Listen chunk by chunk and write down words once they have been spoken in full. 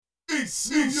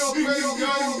Matra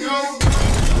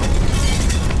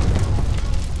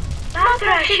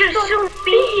shall soon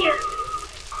be here.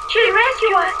 She'll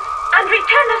rescue us and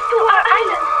return us to our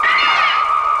island.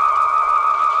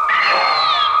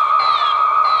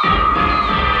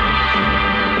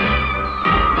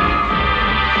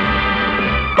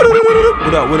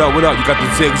 What up, what up? You got the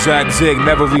zigzag zig,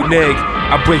 never renege.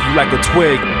 I break you like a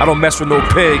twig, I don't mess with no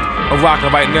pig. I'm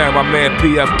rocking right now, my man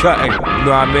PF Cutting. You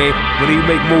know what I mean? When he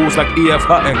make moves like EF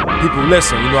Hutton, people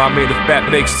listen, you know what I mean? The fat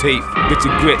mixtape, get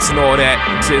your grits and all that.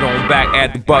 Sit on back,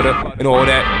 add the butter and all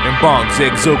that. And bong,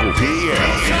 zig, zoogle.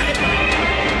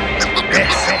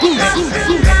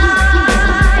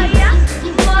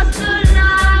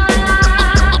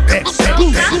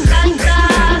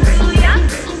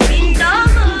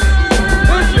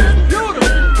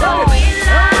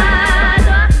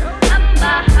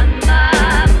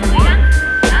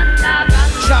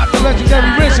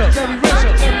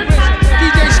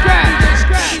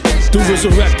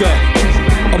 Resurrector,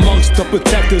 amongst the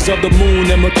protectors of the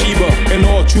moon and Makiba, and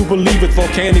all true believers,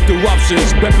 volcanic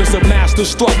eruptions, weapons of mass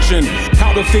destruction.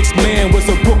 How to fix man was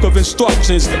a book of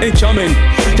instructions. Incoming,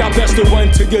 y'all best to run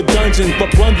to your dungeon,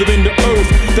 but plundering the earth.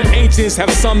 The ancients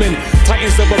have summoned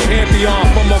titans of a pantheon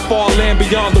from a far land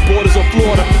beyond the borders of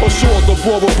Florida, or shores of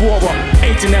Bora Bora.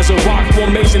 Ancient as a rock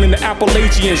formation in the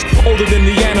Appalachians, older than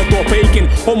Neanderthal, pagan,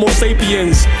 Homo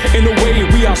sapiens. In a way,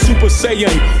 we are Super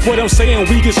Saiyan. What I'm saying,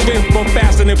 we get strength from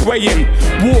fasting and praying.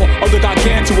 War of the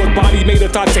gargantuan body made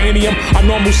of titanium. A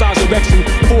normal size erection,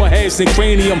 foreheads and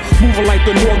cranium. Moving like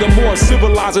the northern more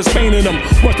civilizers painting them.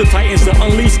 Once the titans are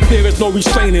unleashed, there is no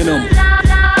restraining them.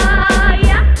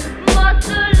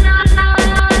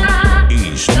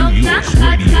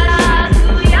 EastNYRadio.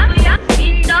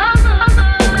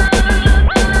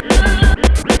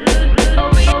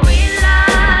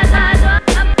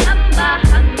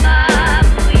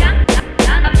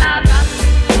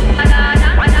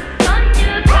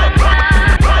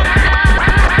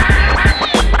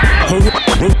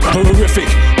 Horrific,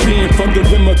 being from the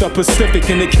rim of the Pacific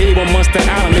in the cave amongst the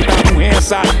island, they got two hands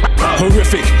side.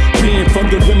 Horrific, being from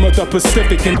the rim of the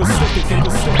Pacific in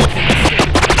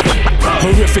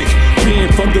Horrific,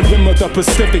 being from the rim of the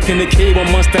Pacific in the cave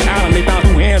amongst the island, they found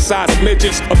two hand-sized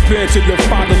midgets appearing to your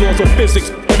father laws of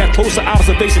physics. But that closer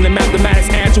observation in mathematics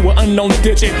adds to an unknown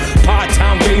digit. Pi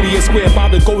time radius squared by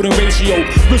the golden ratio.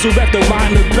 Resurrect the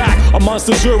ride in the back amongst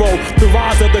the zero. The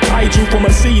rise of the kaiju from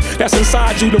a seed that's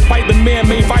inside you to fight the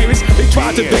man-made virus. They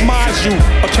tried to demise you.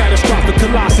 A catastrophic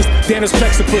colossus, Danus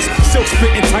Plexipus, silk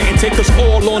spitting titan, take us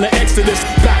all on the exodus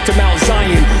back to Mount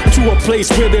Zion, to a place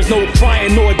where there's no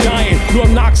crying nor dying. No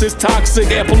obnoxious, toxic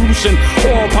air pollution,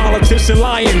 or a politician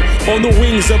lying. On the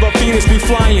wings of a phoenix we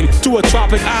flying to a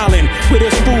tropic island where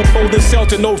there's food, food and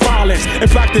shelter, no violence, and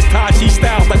practice Tai Chi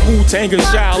styles like Wu-Tang and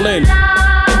Shaolin.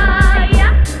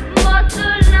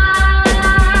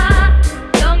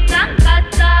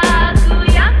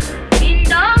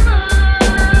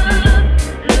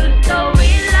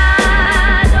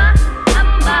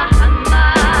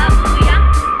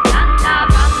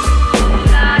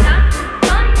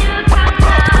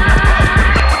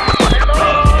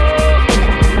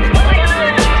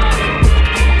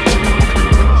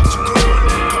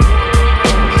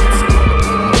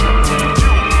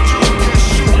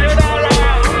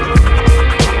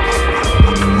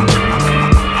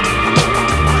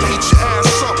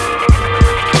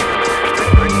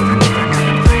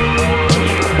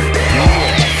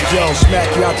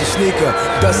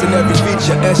 Dusting every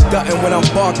feature, S-dutting when I'm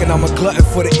barking, I'm a glutton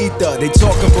for the ether. They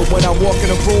talking, but when I walk in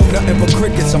the room, nothing but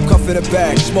crickets. I'm cuffing a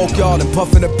bag, smoke y'all and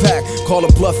puffing a pack. Call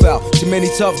a bluff out. Too many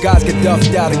tough guys get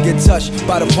duffed out and get touched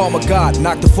by the palm of God.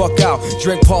 Knock the fuck out.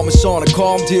 Drink Parmesan, a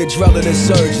calm dear adrenaline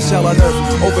surge. It's hell on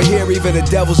earth. Over here, even the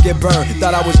devils get burned.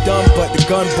 Thought I was dumb, but the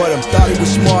gun but him. Thought he was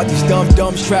smart. These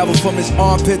dumb-dumbs travel from his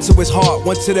armpit to his heart.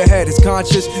 One to the head, his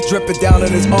conscience dripping down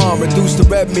on his arm. Reduced to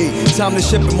red meat. Time to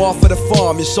ship him off of the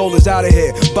farm. Your soul is out of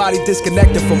here. Body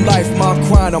disconnected from life. Mom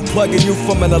crying, I'm plugging you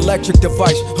from an electric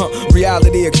device.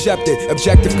 Reality accepted,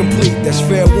 objective complete. That's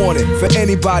fair warning for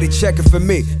anybody checking for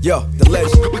me. Yo, the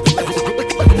legend.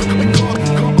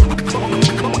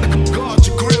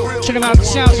 Checking out the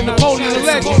sounds of Napoleon the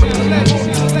Legend.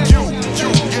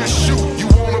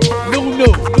 No.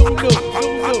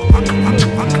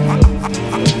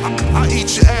 I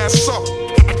eat your ass up.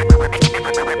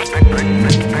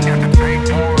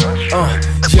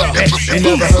 You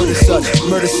never heard of such.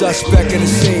 Murder suspect in the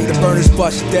scene. The burners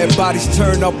bust. Dead bodies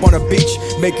turn up on a beach.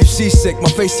 Make you seasick. My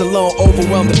face alone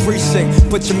overwhelm the precinct.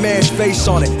 Put your man's face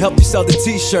on it. Help you sell the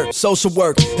t-shirt. Social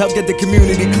work. Help get the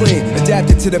community clean.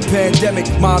 Adapted to the pandemic.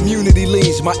 My immunity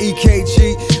leans. My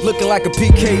EKG looking like a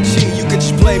PKG. You could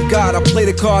just blame God, I play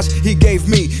the cards he gave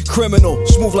me. Criminal,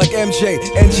 smooth like MJ,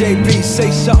 NJB.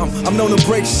 Say something, I'm known to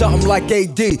break something like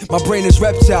AD. My brain is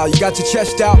reptile, you got your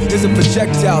chest out, there's a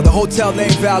projectile. The hotel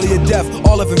name Valley of Death,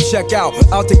 all of them check out.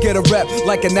 Out to get a rep,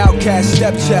 like an outcast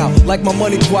stepchild. Like my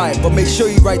money quiet, but make sure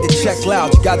you write the check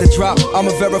loud. You got the drop,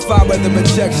 I'ma verify whether it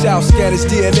checks out. Scan his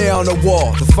DNA on the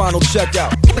wall, the final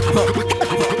checkout.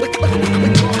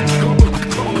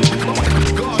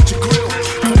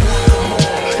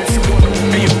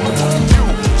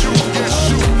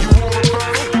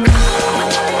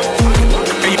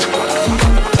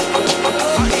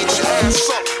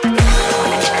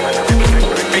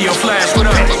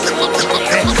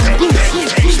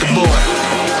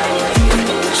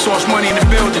 Money in the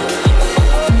building.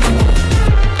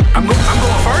 I'm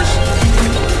going first?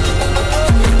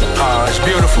 It's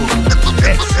beautiful.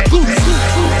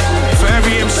 For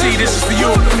every MC, this is for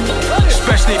you.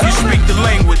 Especially if you speak the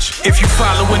language. If you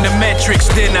following the metrics,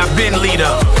 then I've been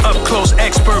leader. Up close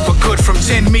expert, but good from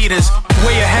 10 meters.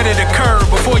 Way ahead of the curve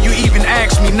before you even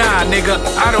ask me, nah, nigga.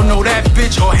 I don't know that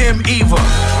bitch or him either.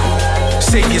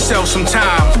 Save yourself some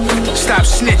time. Stop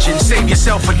snitching, save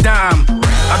yourself a dime.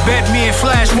 I bet me and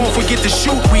Flash won't forget to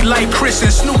shoot. We like Chris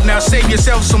and Snoop, now save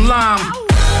yourself some lime.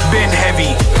 Been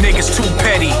heavy, niggas too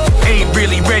petty. Ain't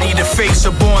really ready to face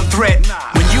a born threat.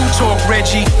 When you talk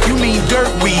Reggie, you mean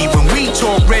dirt weed. When we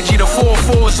talk Reggie, the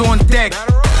 4-4's on deck.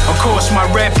 Of course my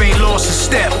rap ain't lost a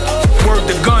step. Word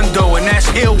to gun though, and that's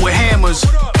ill with hammers.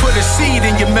 Put a seed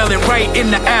in your melon, right in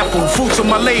the apple. Fruits of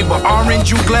my labor,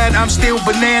 orange, you glad I'm still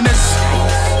bananas?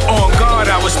 On guard,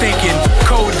 I was thinking,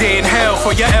 cold day in hell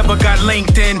before you ever got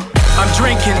linked in. I'm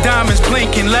drinking, diamonds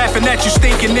blinking, laughing at you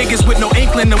stinking niggas with no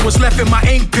inkling of what's left in my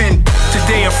ink pen.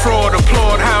 Today a fraud,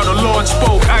 applaud how the Lord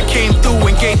spoke. I came through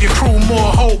and gave your crew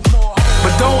more hope.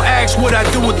 But don't ask what I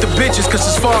do with the bitches, cause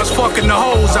as far as fucking the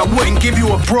hoes, I wouldn't give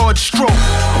you a broad stroke.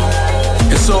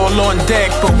 It's all on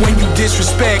deck, but when you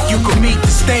disrespect, you can meet the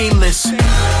stainless.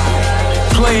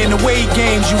 Playing away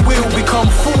games, you will become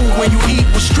fool when you eat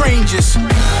with strangers.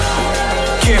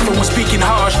 Careful when speaking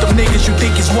harsh, them niggas you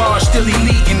think is washed, still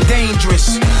elite and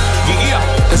dangerous. Yeah,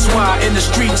 that's why in the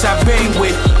streets I bang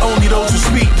with only those who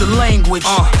speak the language.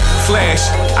 Flash,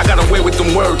 I got away with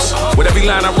them words. With every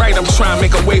line I write, I'm trying to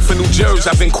make a way for New Jersey.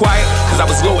 I've been quiet, cause I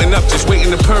was loading up, just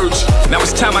waiting to purge. Now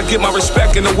it's time I get my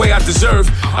respect in the way I deserve.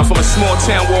 I'm from a small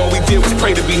town where all we did was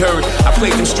pray to be heard. I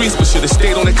played them streets, but should've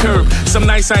stayed on the curb. Some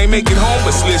nights I ain't make it home,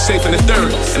 but slid safe in the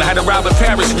third. And I had to rob a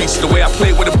Paris reach the way I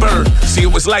played with a bird. See,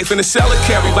 it was life in the cellar,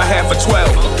 carried by half a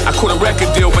 12. I caught a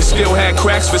record deal, but still had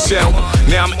cracks for sale.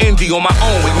 Now I'm indie on my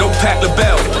own with no Pat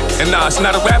LaBelle. And nah, it's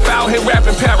not a rap out here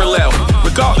rapping parallel.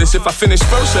 Regardless if I finish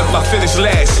first or if I finish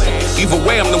last. Either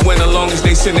way, I'm the winner long as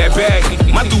they send that bag.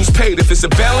 My dues paid, if it's a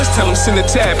balance, tell them send a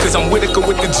tab. Cause I'm Whitaker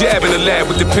with the jab in the lab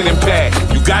with the pen and pad.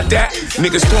 You got that?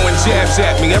 Niggas throwing jabs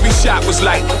at me, every shot was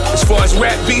light. As far as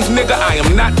rap beef, nigga, I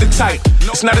am not the type.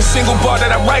 It's not a single bar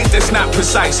that I write that's not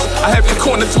precise. I have your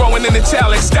corner throwing in the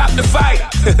towel like stop the fight.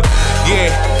 Yeah,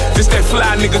 this that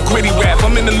fly nigga gritty rap.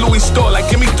 I'm in the Louis store like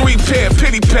give me 3 pair,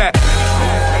 pity pat.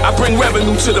 I bring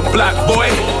revenue to the block, boy.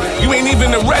 You ain't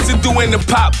even a residue in the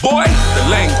pop, boy. The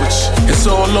language. It's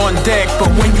all on deck, but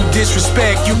when you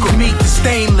disrespect, you can meet the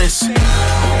stainless.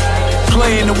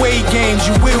 Playing away games,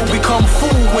 you will become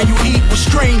fool when you eat with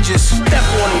strangers. Step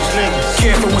on these niggas.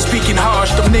 Careful when speaking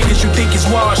harsh, them niggas you think is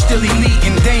washed, still elite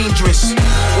and dangerous.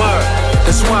 Word.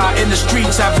 That's why in the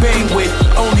streets I bang with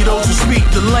only those who speak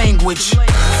the language.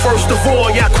 First of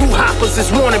all, y'all crew hoppers is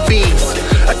wannabes.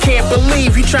 I can't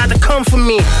believe you tried to come for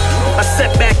me. I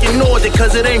sat back and ignored it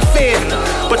cause it ain't fair.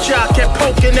 But y'all kept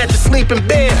poking at the sleeping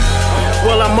bear.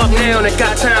 Well, I'm up now and I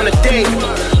got time today.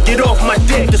 Get off my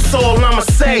dick, that's all I'ma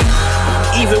say.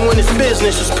 Even when it's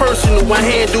business, it's personal. I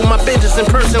handle my business in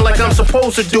person like I'm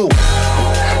supposed to do.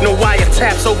 No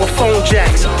wiretaps over phone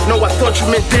jacks. No, I thought you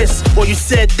meant this, or you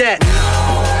said that.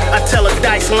 I tell a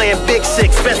dice land big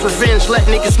six. Best revenge, let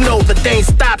niggas know that they ain't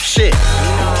stop shit.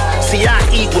 See, I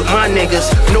eat with my niggas.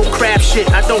 No crap shit,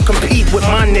 I don't compete with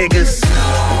my niggas.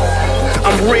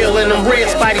 I'm real and I'm rare,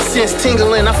 spidey sense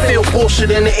tingling. I feel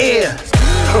bullshit in the air.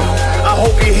 I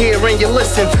hope you hear and you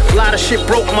listen. A lot of shit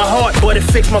broke my heart, but it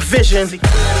fixed my vision.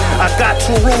 I got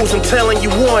 2 rules, I'm telling you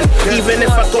one. Even if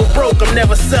I go broke, I'm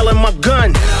never selling my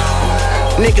gun.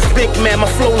 Niggas big man, my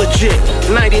flow legit.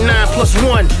 99 plus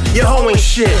 1, your hoe ain't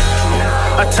shit.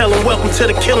 I tell them welcome to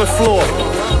the killing floor.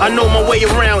 I know my way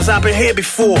around, cause I've been here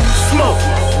before. Smoke.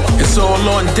 It's all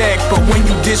on deck, but when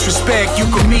you disrespect, you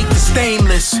can meet the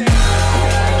stainless.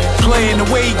 Playing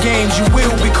away games, you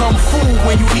will become fool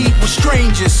when you eat with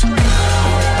strangers.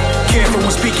 careful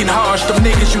when speaking harsh. Them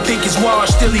niggas you think is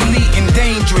washed, still elite and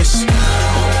dangerous.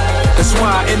 That's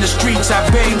why in the streets I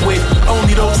bang with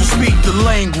only those who speak the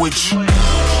language.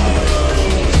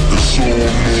 It's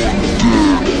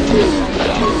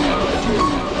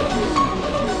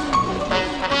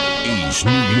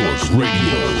all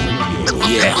EastNYRadio.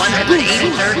 Yeah.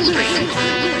 183rd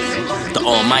Street. The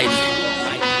Almighty.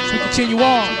 We continue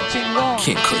on.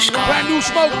 King Kush God. Brand new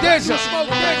Smoke Desert.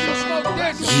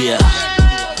 Yeah.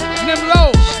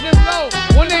 Nimlo.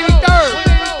 183rd.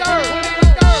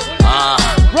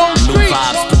 Wrong New street.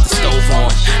 vibes, put the stove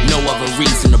on. No other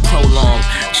reason to prolong.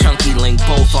 Chunky link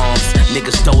both arms.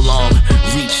 Niggas so long.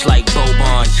 Reach like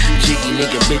Bobon. Jiggy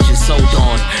nigga bitches sold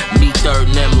on. Me third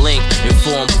and them link.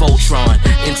 Inform Voltron.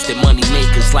 Instant money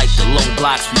makers like the low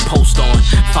blocks we post on.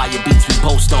 Fire beats we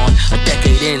post on. A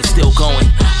decade in, still going.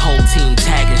 Whole team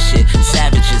tagging shit.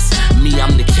 Savages. Me,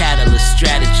 I'm the catalyst.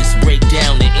 Strategist. Break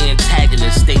down the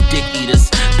antagonists. They dick eaters.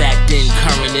 Back then,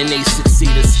 current and they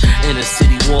succeeders. Inner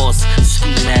city wars.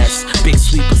 Ski masks. Big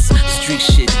sweepers. Street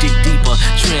shit. Dig deeper.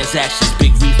 Transactions.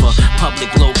 Big reaper.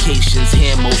 Public locations.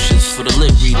 Hand motions for the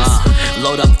lip readers.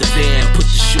 Load up the van. Put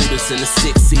the shooters in the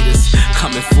 6-seaters.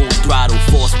 Coming full throttle.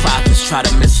 False prophets try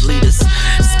to mislead us.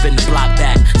 Spin the block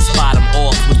back. Spot them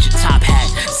off with your top hat.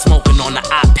 Smoking on the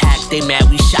iPad. They mad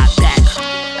we shot back.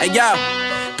 Hey yo,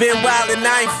 been wild and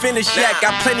I ain't finished yet.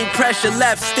 Got plenty pressure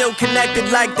left, still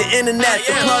connected like the internet.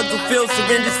 The plugs will fill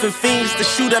syringes for fiends to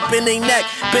shoot up in their neck.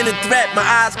 Been a threat, my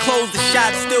eyes closed, the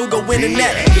shots still go in the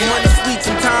net. The money sweet,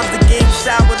 sometimes the game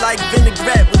sour like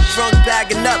vinaigrette. Was drunk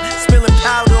bagging up, spilling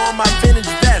powder on my vintage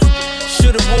vest.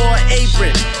 Should've wore an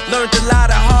apron. Learned a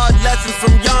lot of hard lessons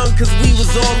from young, cause we was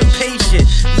all impatient.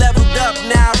 Leveled up,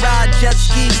 now I ride jet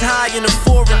skis high in a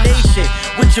foreign nation.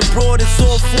 With your broad, it's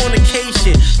all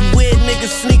fornication. You weird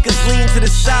niggas sneakers lean to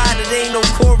the side, it ain't no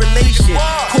correlation.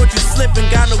 Caught you slipping,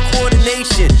 got no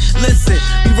coordination. Listen,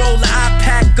 we roll the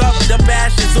pack up, dump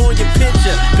ashes on your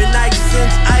picture. Been nice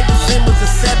since Iverson was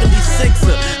a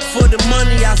 76er. For the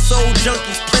money, I sold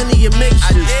junkies plenty of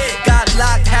mixtures. Got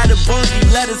locked, had a bunkie,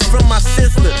 letters from my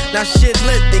sister. Now shit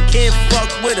lit, they can't fuck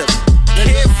with us.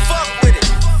 Can't fuck with it.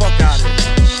 Fuck out of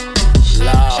it.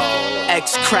 Loud.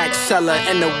 Ex-crack seller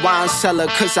and the wine cellar,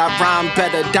 cause I rhyme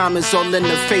better. Diamonds all in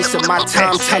the face of my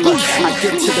time teller. I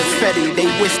get to the Fetty, they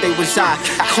wish they was I.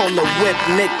 Call the whip,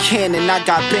 Nick Cannon. I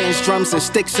got bands, drums, and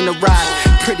sticks in the ride.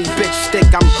 Pretty bitch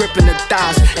stick, I'm gripping the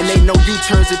thighs. And ain't no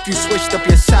U-turns if you switched up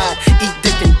your side. Eat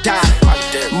dick and die.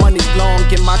 Money long,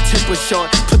 get my temper short.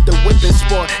 Put the whip in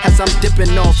sport as I'm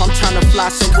dipping off. I'm trying to fly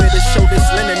somewhere to show this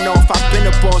linen off. I've been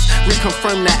a boss,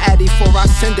 reconfirm the addy before I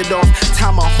send it off.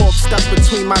 Tomahawk stuck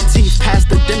between my teeth, past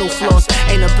the dental floss.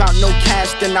 Ain't about no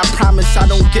cash, then I promise I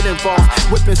don't get involved.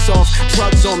 Whipping soft,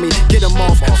 drugs on me, get them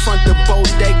off. Front the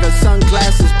bodega,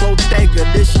 sunglasses, bodega.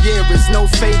 This year is no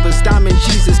favors. Diamond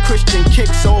Jesus, Christian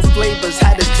kicks, all flavors.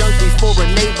 Had a junkie for a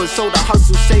neighbor, so the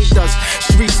hustle saved us.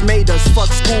 Streets made us,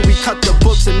 fuck school, we cut the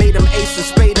books and made them ace and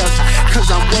spade us. Cause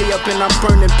I'm way up and I'm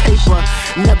burning paper.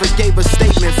 Never gave a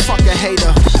statement, fuck a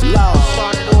hater. Love.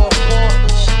 Started off poor.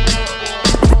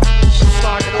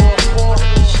 Started off poor.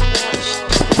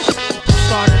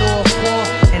 Started off poor,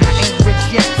 and I ain't rich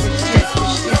yet.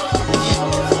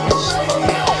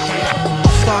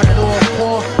 Started off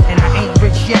poor, and I ain't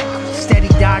rich yet. Steady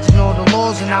dodging all the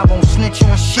laws, and I won't snitch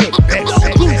on shit. I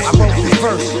wrote the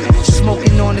verse,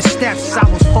 smoking on the steps. I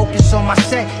was focused on my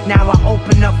set, now I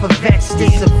open up for vets.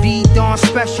 This a V-Dawn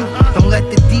special, don't let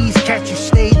the D's catch you.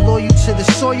 Stay loyal to the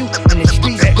soil, and the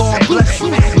streets gon' bless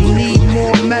you. We need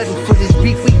more metal for this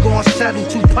beef, we gon' settle.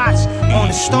 2 pots on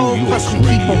the stove, plus we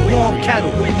keep a warm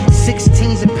kettle.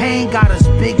 16s in pain, got us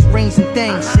big rings and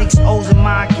things. 6 O's in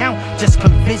my account, just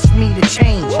convinced me to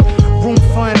change. Room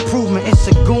for improvement, it's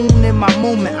a goon in my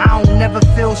movement. I don't never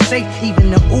feel safe,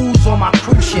 even the ooze on my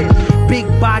cruise ship. Big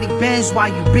body bends while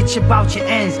you bitch about your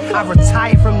ends. I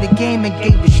retired from the game and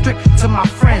gave it strict to my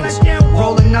friends.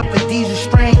 Rolling up a diesel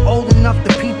strain, old enough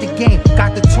to peep the game.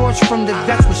 Got the torch from the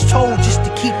vets, was told just to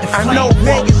keep the flame. I know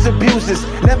Vegas abuses,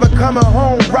 never coming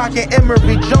home, rocking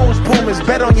Emery Jones boomers.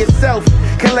 Bet on yourself,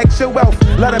 collect your wealth.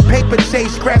 Let a paper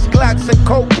chase, scratch Glocks and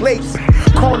coke plates.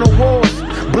 Corner walls,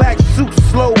 black suits,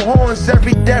 slow horns.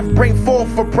 Every death bring forth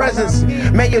for presents.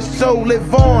 May your soul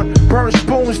live on. Burn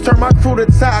spoons, turn my crew to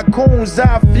tycoons.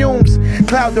 I fumes,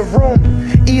 cloud the room.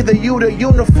 Either you the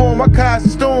uniform or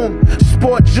costume.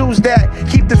 Sport Jews that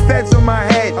keep the feds on my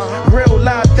head. Real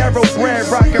live thoroughbred,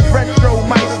 rockin' retro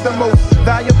mics. The most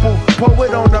valuable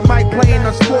poet on the mic, playing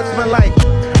on sportsmanlike.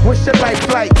 What's your life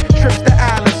like? Trips to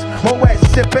islands, Moet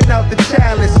sipping out the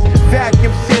chalice.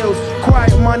 Vacuum seals,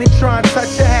 quiet money trying to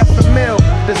touch a $500,000.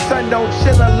 The sun don't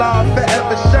chill, Allah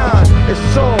forever shine.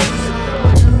 It's all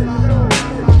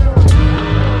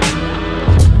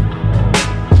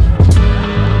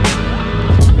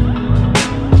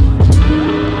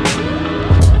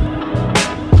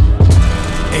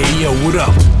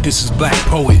This is Black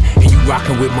Poet, and you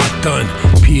rockin' with my thun,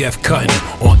 PF Cuttin'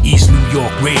 on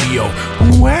EastNYRadio.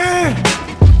 Wah!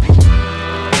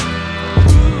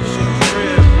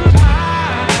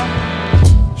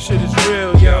 Shit is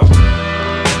real, yo.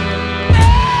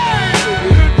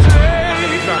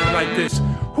 Niggas dropping like this.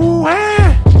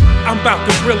 I'm about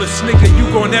the realest nigga you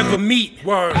gon' ever meet.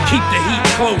 Word. Keep the heat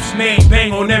close, man.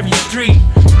 Bang on every street.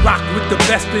 Rock with the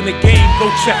best in the game, go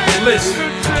check the list.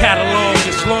 Catalog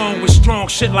is long with strong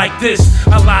shit like this.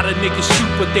 A lot of niggas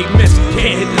shoot but they miss,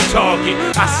 can't hit the target.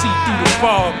 I see through the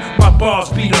fog, my bars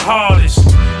be the hardest.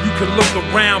 You can look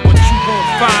around but you won't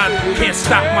find. Can't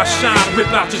stop my shine, rip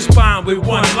out your spine with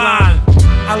one line.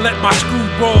 I let my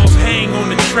screwballs hang on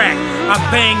the track. I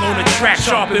bang on the track,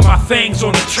 sharpen my fangs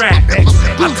on the track. I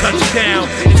touch down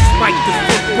and spike the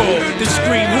football, then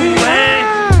scream, who hang?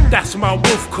 That's my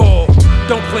wolf call.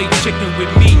 Don't play chicken with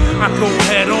me, I go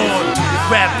head on.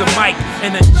 Grab the mic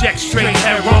and inject straight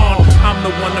head on. I'm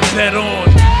the one to bet on.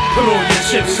 Put all your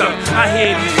chips up. I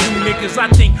hear these new niggas, I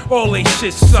think all they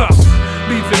shit sucks.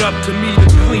 Leave it up to me to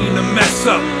clean the mess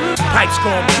up. Pipes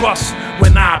gon' bust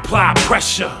when I apply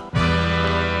pressure.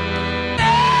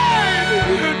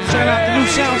 Check out the new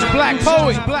sounds of Black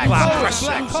Poet.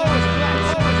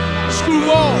 Screw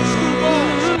walls.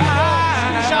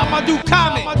 Shout out my dude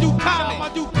Comment.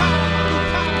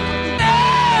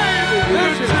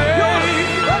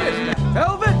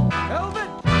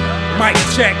 Mic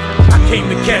check, I came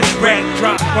to catch rat.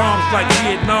 Drop bombs like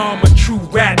Vietnam, a true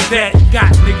rap vet.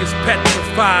 Got niggas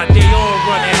petrified, they all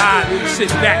running high. Sit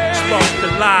back, spark the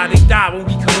lie, they die when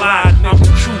we collide. I'm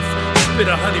the truth, spit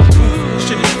 100 proof,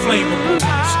 shit is flammable.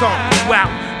 Stomp you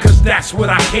out, cause that's what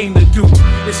I came to do.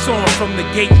 It's on from the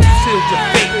gate, you sealed your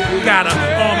fate. Got an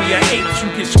army of apes, you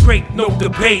get scraped, no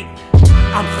debate.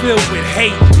 I'm filled with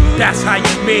hate, that's how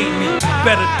you made me.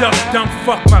 Better duck, dumb,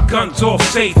 fuck my guns off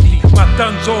safety. My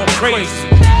thuns all crazy,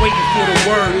 waiting for the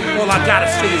word. All I gotta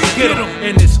say is get 'em,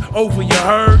 and it's over, you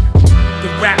heard? The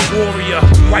rap warrior,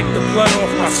 wipe the blood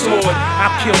off my sword.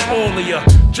 I'll kill all of ya,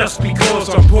 just because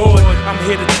I'm bored. I'm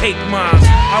here to take mines,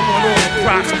 I want all the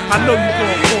props. I know you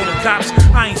gon' call the cops,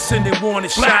 I ain't sending warning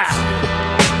shots.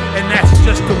 And that's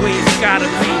just the way it's gotta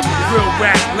be. Real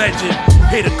rap legend,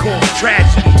 here to cause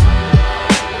tragedy.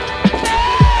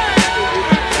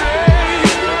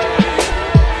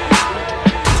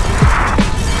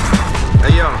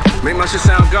 Hey yo, make my shit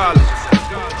sound godly.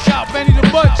 Shout Benny the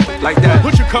Butch. Like that.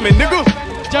 What you coming, nigga?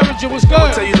 Derringer, what's good?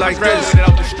 I'll tell you like this.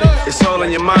 It's all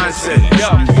in your mindset.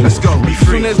 Let's go, be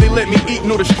free. Soon as they let me eat,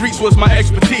 know the streets was my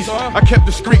expertise. I kept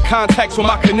the street contacts with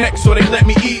my connect, so they let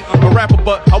me eat. A rapper,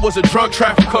 but I was a drug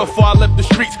trafficker before I left the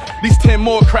streets. These 10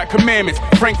 more crack commandments.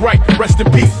 Frank Wright, rest in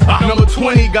peace. Number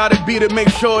 20, gotta be to make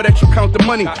sure that you count the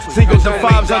money. Singles and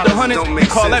fives under hundreds, we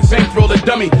call that bankroll a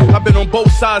dummy. I've been on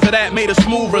both sides of that, made a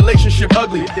smooth relationship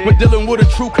ugly. When dealing with a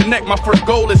true connect, my first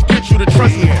goal is get you to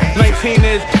trust me. 19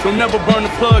 is, don't never burn the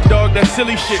plug, dog, that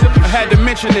silly shit. I had to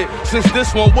mention it, since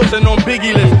this one wasn't on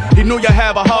Biggie list. He knew you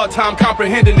have a hard time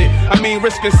comprehending it. I mean,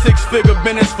 risking 6-figure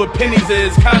business for pennies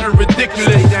is kinda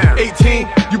ridiculous. 18,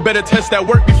 you better test that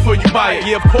work before you buy it.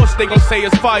 Yeah, of course they gon' say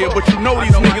it's fire, but you know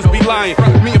these niggas be lying.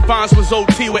 Me and Fonz was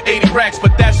OT with 80 racks,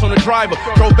 but that's on the driver.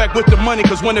 Drove back with the money,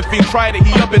 cause when the fiend tried it,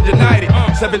 he up and denied it.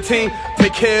 17,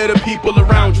 take care of the people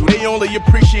around you. They only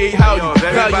appreciate how you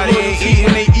value loyalty,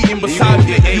 and they eating beside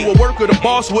you. You a worker, the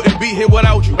boss wouldn't be here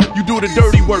without you. You do the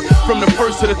dirty work from the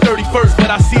 1st to the 31st, but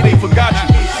I see they forgot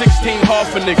you. 16 hard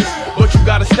for niggas, but you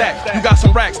got a stack. You got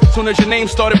some racks. Soon as your name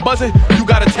started buzzing, you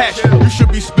got attached. You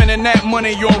should be spending that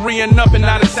money on re-ing up and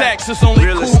not a sacks. It's only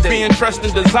cool being dressed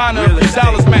in designer if your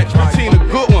dollars match. 15 a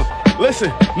good one.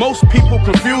 Listen, most people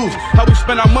confused how we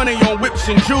spend our money on whips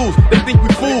and jewels. They think we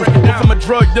fools. And from a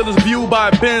drug dealer's view, buy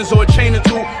a Benz or a chain or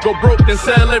two, go broke then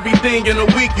sell everything in a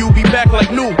week. You be back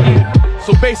like new.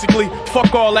 So basically,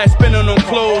 fuck all that spending on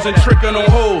clothes and tricking on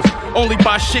hoes. Only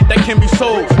buy shit that can be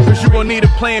sold. Cause you gon' need a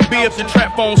plan B if your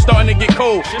trap phone's starting to get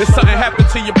cold. If something happened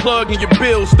to your plug and your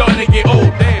bills starting to get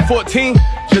old. 14,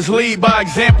 just lead by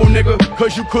example, nigga.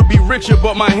 Cause you could be richer,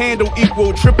 but my handle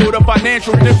equal triple the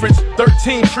financial difference.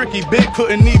 13, tricky, Big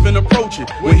couldn't even approach it.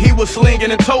 When he was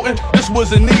slinging and toting, this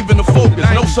wasn't even the focus.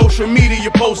 No social media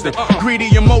posting,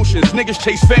 greedy emotions. Niggas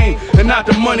chase fame and not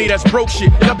the money, that's broke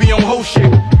shit. Y'all be on whole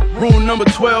shit. Rule number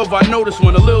 12, I noticed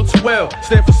one a little too well.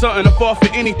 Stand for something or fall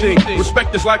for anything.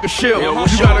 Respect is like a shield.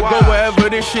 You gotta go wherever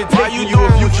this shit taking you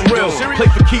if you for real. Play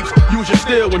for keeps, use your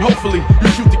steel, and hopefully you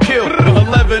shoot to kill.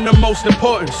 11, the most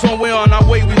important. Somewhere on our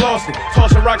way we lost it.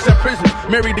 Tossing rocks at prison.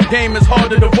 Married the game, it's hard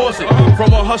to divorce it.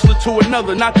 From one hustler to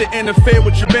another, not to interfere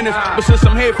with your business. But since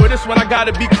I'm here for this one, I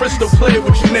gotta be crystal clear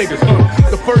with you niggas.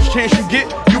 The first chance you get,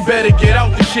 you you better get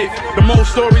out the shit. The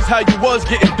most stories how you was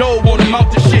getting dough on the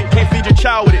mouth of shit. Can't feed your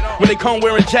child with it when they come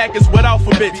wearing jackets with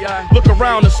alphabets. Look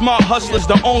around, the smart hustlers,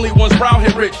 the only ones round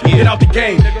here rich. Get out the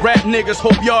game. Rap niggas,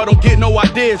 hope y'all don't get no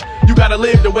ideas. You gotta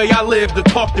live the way I live to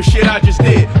talk the shit I just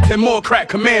did. 10 more crack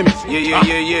commandments. Yeah.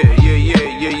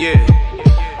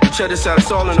 Check this out,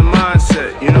 it's all in the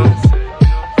mindset, you know?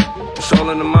 It's all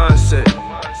in the mindset.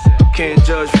 Can't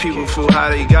judge people for how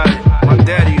they got it. My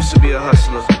daddy used to be a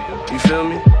hustler, you feel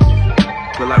me?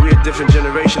 But like we a different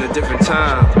generation, a different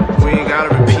time. We ain't gotta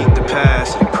repeat the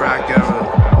past, the crack era,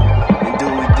 and do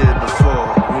what we did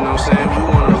before. You know what I'm saying? We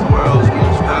one of the world's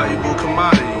most valuable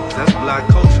commodities. That's black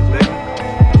culture, baby.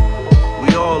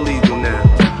 We all legal now.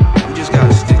 We just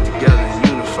gotta stick together and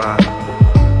unify.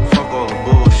 Fuck all the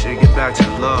bullshit, get back to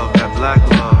the love, that black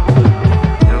love. You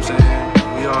know what I'm saying?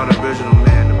 We are the original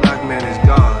man, the black man is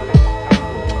God.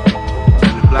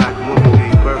 And the black woman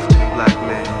gave birth to the black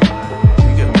man. So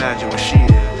you can imagine what she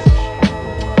is.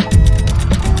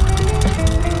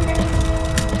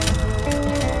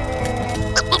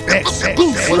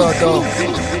 What up, dog?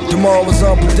 Tomorrow is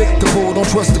unpredictable, don't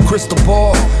trust the crystal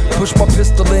ball. Push my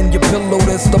pistol in your pillow,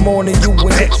 that's the morning you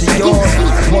will hit the yard.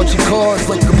 Punching cards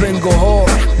like a bingo hall.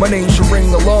 My name should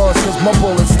ring alarms, cause my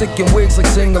bullets stick in wigs like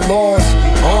sing-alongs.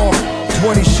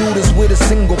 20 shooters with a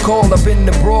single call. I've been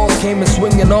the brawls, came in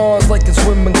swinging arms like in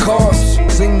swimming cars.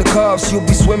 Sing the cops, you'll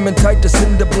be swimming tight to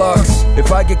cinder blocks.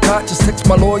 If I get caught, just text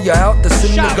my lawyer out the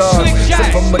synagogue. Sip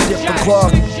from a different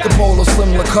cloth, the polo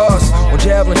slim Lacoste. On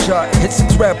javelin shot, hit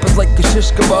 6 rappers like a shish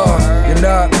kebab. You're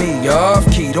not me, you're off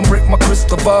key, don't break my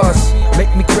crystal bars.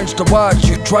 Make me cringe to watch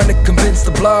you trying to convince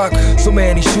the block. So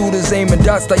many shooters aiming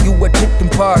dots like you were chicken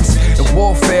pox. In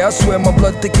warfare, I swear my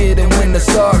blood thicker than winter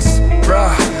socks.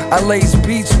 Bruh, I lace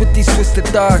beats with these twisted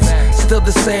thoughts. Still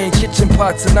the same kitchen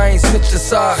pots and I ain't switched the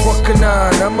socks. What can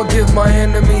I'ma give my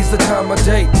enemies the time of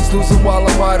day. Snoozing while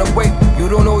I'm wide awake. You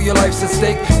don't know your life's at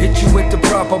stake. Hit you with the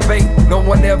proper bait. No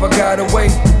one ever got away.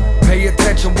 Pay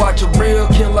attention, watch a real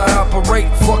killer operate.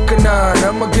 Fuck a 9,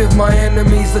 I'ma give my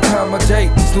enemies the time of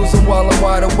day. Snoozing while I'm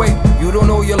wide awake. You don't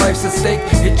know your life's at stake.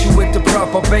 Hit you with the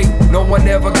proper bait. No one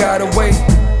ever got away.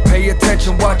 Pay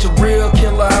attention, watch a real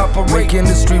killer operate. Make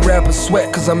industry rappers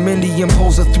sweat, cause I'm Indian,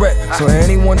 pose a threat. So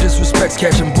anyone disrespects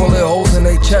catching bullet holes in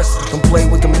their chest. Don't play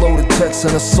with them loaded texts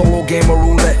in a solo game of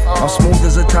roulette. I'm smooth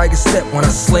as a tiger step when I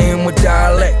slay him with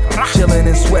dialect. Chillin'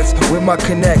 in sweats with my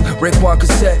connect. Raekwon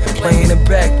cassette, playing it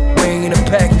back. Weighing a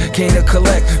pack, can't to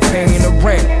collect, paying the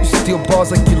rent. You steal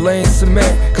bars like you laying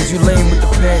cement, cause you lame with the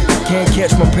pen. Can't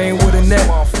catch my pain with a net,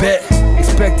 bet.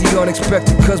 Expect the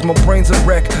unexpected, cause my brain's a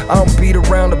wreck. I don't beat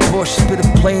around the bush, spit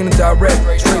it plain and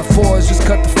direct. Straight forwards, just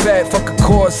cut the fat, fuck a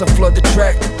chorus, I flood the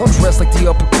track. Don't dress like the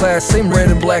upper class, same red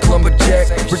and black lumberjack.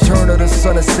 Return of the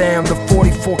son of Sam, the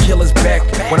 44 killer's back.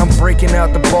 When I'm breaking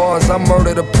out the bars, I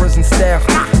murder the prison staff.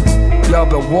 Y'all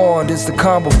been warned, it's the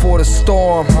calm before the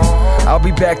storm. I'll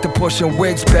be back to pushing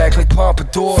wigs back like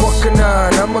pompadours. Fuck a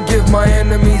 9, I'ma give my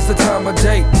enemies the time of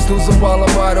day. Snoozing while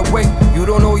I'm wide awake. You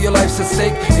don't know your life's at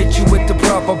stake. Hit you with the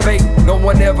proper bait. No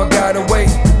one ever got away.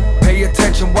 Pay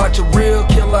attention, watch a real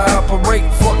killer operate.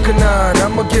 Fuck a 9,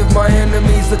 I'ma give my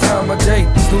enemies the time of day.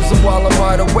 Snoozing while I'm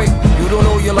wide awake. You don't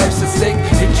know your life's at stake.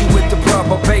 Hit you with the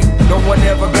proper bait. No one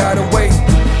ever got away.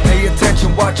 Pay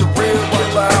attention, watch a real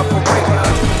killer operate.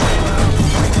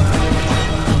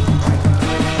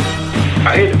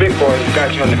 I hear the big boys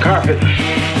got you on the carpet.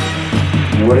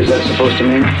 What is that supposed to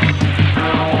mean?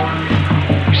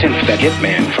 You sent for that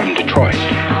hitman from Detroit.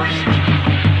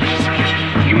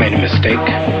 You made a mistake.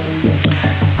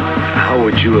 How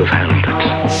would you have handled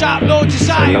it? Shop Lord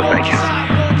Josiah. No, thank you.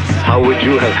 How would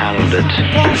you have handled it?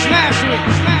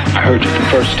 I heard you the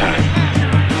first time.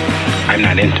 I'm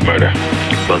not into murder.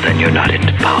 Well, then you're not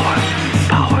into power.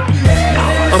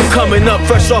 I'm coming up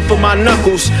fresh off of my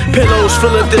knuckles. Pillows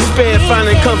full of despair,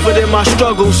 finding comfort in my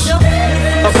struggles.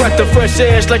 A breath of fresh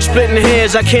air, it's like splitting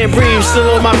hairs. I can't breathe,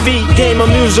 still on my feet, game of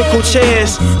musical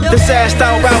chairs. This assed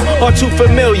out route, all too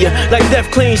familiar. Like death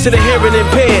clings to the hearing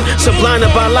impaired. So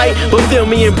blinded by light, but feel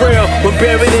me in braille. When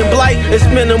buried in blight, it's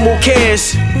minimal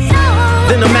cares.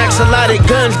 Then the max-allotted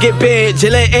guns get bad,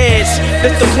 Gillette ants.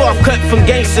 It's the cloth cut from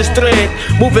gangster's thread.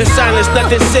 Moving silence,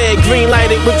 nothing said. Green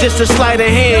lighted with just a sleight of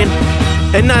hand.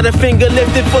 And not a finger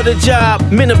lifted for the job.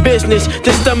 Men of business,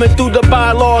 just thumbing through the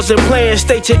bylaws and plans.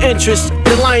 State your interests.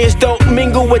 The lions don't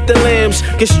mingle with the lambs.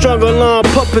 Get strung along,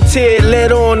 puppeteered,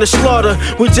 led on to slaughter.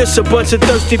 We just a bunch of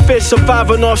thirsty fish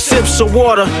surviving off sips of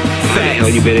water. How the hell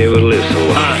you been able to live so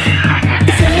long?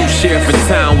 It's a new sheriff in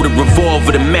town with a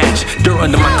revolver to match. Dirt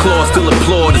under my claws, still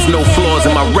applaud. There's no flaws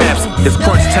in my raps. It's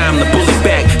crunch time to bully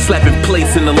back. Slapping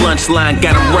plates in the lunch line,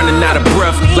 got them running out of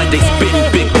breath like they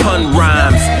spitting big pun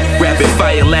rhymes. Rapid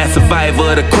fire, last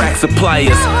survivor of the crack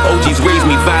suppliers. OGs raise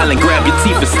me violent, grab your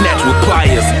teeth and snatch with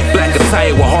pliers. Black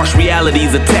attire with harsh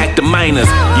realities attack the minors.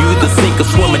 You either sink or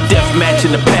swim, a death match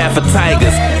in the path of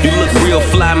tigers. You look real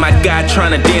fly, my guy,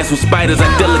 trying to dance with spiders. I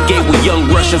delegate with young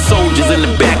Russian soldiers in the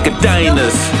back of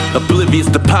diners. Oblivious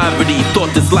to poverty,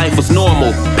 thought this life was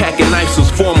normal. Packing knives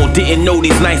was formal, didn't know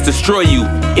these nights destroy you.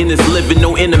 In this living,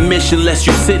 no intermission unless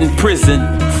you sit in prison.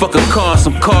 Fuck a car,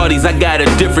 some cardies, I got a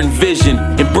different vision.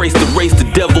 Embrace the race, the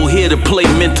devil here to play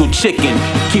mental chicken.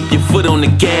 Keep your foot on the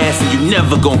gas and you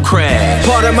never gon' crash.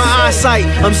 Part of my eyesight,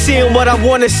 I'm seeing what I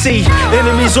wanna see.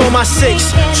 Enemies on my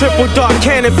six, triple dark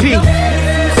canopy.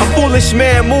 A foolish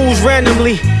man moves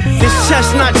randomly. This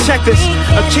chess not checkers.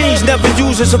 A king's never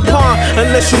uses a pawn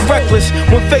unless you're reckless.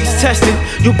 When face tested,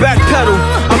 you backpedal.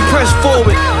 I press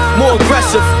forward, more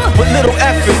aggressive, with little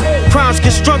effort. Crowns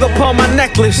get strung upon my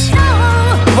necklace.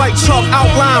 White chalk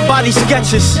outline body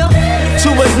sketches. 2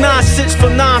 is 9 sits for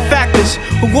 9 factors.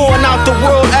 We're going out the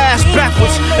world ass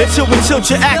backwards until we tilt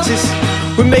your axis.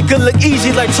 We make it look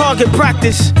easy like target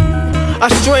practice. I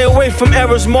stray away from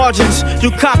errors margins. You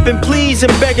copping pleas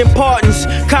and begging pardons.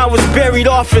 Cowards buried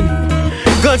often.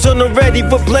 Guns on the ready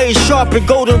but blades sharp and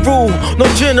golden rule. No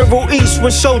general east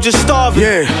when soldiers starving.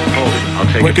 Yeah, I'll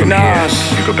take recognize. it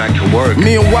from here. You go back to work.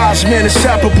 Me and wise men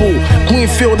inseparable.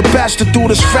 Queenfield the bastard through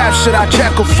this rap shit. I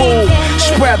check a fool,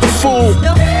 spread the fool,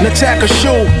 and attack a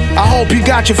shoe. I hope you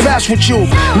got your fast with you.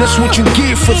 And that's what you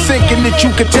get for thinking that you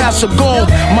could task a goal.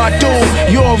 My dude,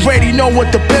 you already know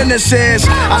what the business is.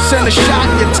 I send a shot,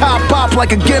 your top pop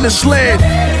like a Guinness lid.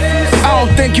 I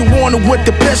don't think you want it with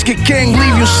the biscuit king.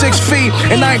 Leave you 6 feet,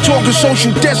 and I ain't talking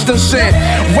social distancing.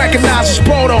 Recognize it's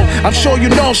proto, I'm sure you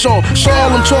know so. So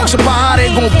all them talks about how they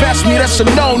gon' best me, that's a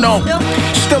no-no.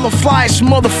 Still a flyest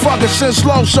motherfucker since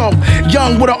Loso.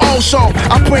 Young with an Oso,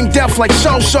 I bring death like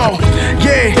So-So.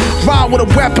 Yeah, ride with a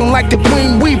weapon like the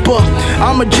Queen Weeper.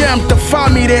 I'm a gem, to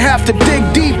find me they have to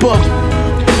dig deeper.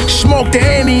 Smoke the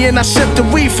Henny and I sip the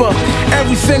reefer.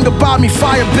 Everything about me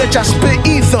fire, bitch, I spit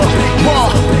ether.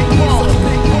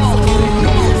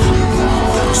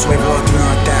 Sway blow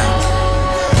 300 down.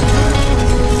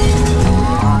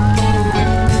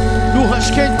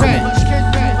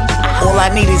 All I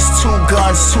need is 2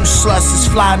 guns, 2 sluts, is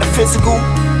flying the physical.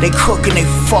 They cook and they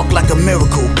fuck like a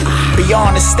miracle.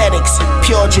 Beyond aesthetics,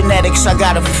 pure genetics. I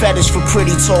got a fetish for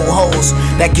pretty tall hoes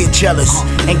that get jealous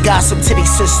and gossip to their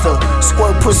sister.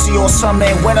 Squirt pussy all summer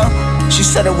and winter. She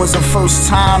said it was her first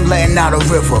time letting out a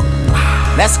river.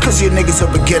 That's cause your niggas a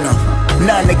beginner.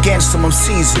 Nothing against them, I'm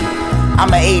seasoned.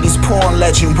 I'm an 80s porn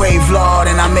legend, wave lord,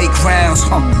 and I make rounds.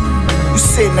 You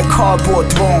sit in a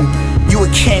cardboard throne. You a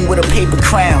king with a paper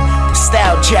crown.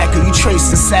 Style jacker, you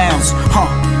tracing sounds.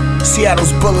 See how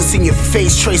those bullets in your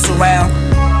face trace around?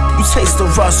 You taste the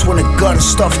rust when a gun's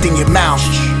stuffed in your mouth.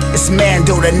 It's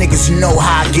Mando that niggas know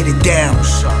how I get it down.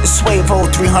 This wave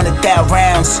hold 300,000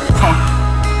 rounds.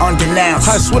 Undenounced.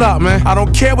 Hush, what up, man? I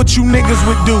don't care what you niggas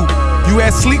would do. You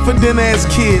had sleep for dinner as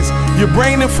kids. Your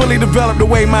brain ain't fully developed the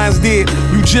way mine's did.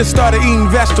 You just started eating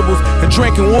vegetables and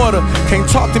drinking water. Can't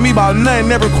talk to me about nothing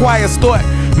that requires thought.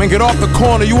 Man, get off the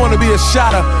corner, you wanna be a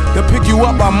shotter. They'll pick you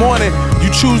up by morning. You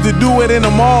choose to do it in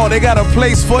the mall, they got a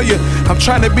place for you. I'm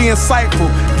trying to be insightful,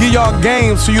 give y'all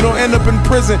games so you don't end up in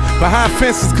prison behind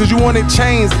fences cause you wanted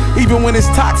chains. Even when it's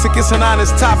toxic, it's an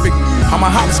honest topic. I'm a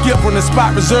hop skip from the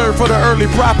spot reserved for the early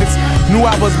prophets. Knew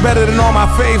I was better than all my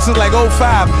faves since like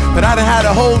 05, but I done had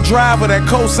a whole drive with that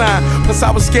cosign. Plus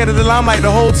I was scared of the limelight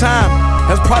the whole time.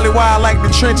 That's probably why I like the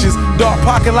trenches. Dark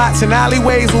parking lots and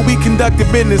alleyways where we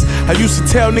conducted business. I used to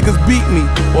tell niggas beat me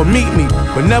or meet me,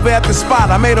 but never at the spot.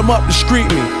 I made them up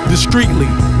discreetly,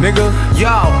 nigga.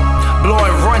 Yo,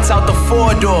 blowing runts out the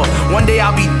 4-door. One day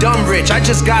I'll be dumb rich, I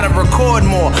just gotta record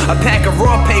more. A pack of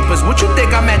raw papers, what you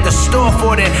think I'm at the store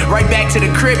for then? Right back to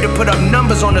the crib to put up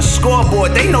numbers on the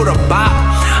scoreboard. They know the bop.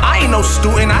 I ain't no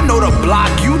student, I know the block,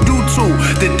 you do too.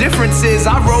 The difference is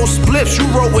I roll spliffs, you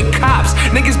roll with cops.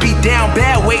 Niggas be down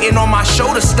bad waiting on my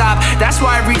show to stop. That's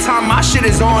why every time my shit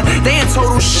is on, they in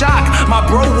total shock. My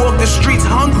bro walk the streets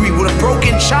hungry with a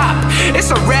broken chop.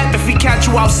 It's a rap if he catch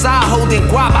you outside holding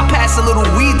guap. I pass a little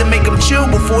weed to make him chill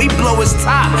before he blow his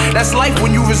top. That's life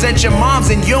when you resent your moms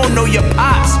and you don't know your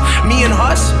pops. Me and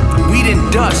Huss, weed and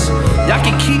dust. Y'all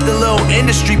can keep the little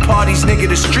industry parties, nigga.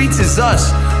 The streets is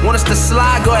us. Want us to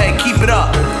slide? Go ahead, keep it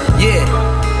up. Yeah.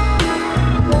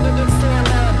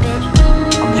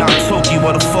 I'm Young Toki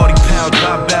with a 40-pound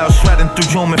gun barrel, shredding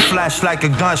through human flesh like a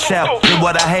gun shell. Did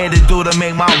what I had to do to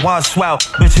make my one swell.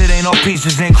 Bitch, it ain't no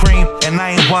peaches and cream, and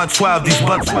I ain't 112. These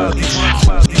bucks.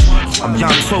 I'm I'm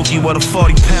young Toki with a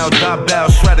 40-pound dumbbell,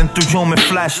 shredding through human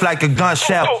flesh like a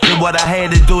gunshell. Did what I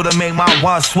had to do to make my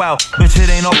one swell. Bitch, it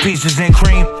ain't no peaches and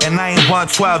cream, and I ain't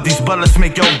 112. These bullets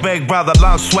make your big brother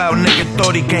lungs swell. Nigga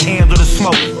thought he can handle the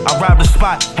smoke. I robbed the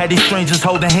spot, had these strangers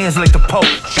holding hands like the Pope.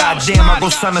 Goddamn, I go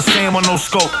son of Sam with no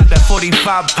scope. That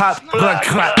 45 pop, blood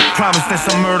clot. Promise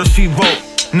that's a murder she wrote.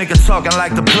 Nigga talking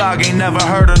like the plug, ain't never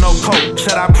heard of no coke.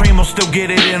 Said I Primo still get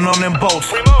it in on them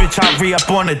boats. Bitch, I re-up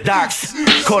on the docks.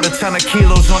 Caught a ton of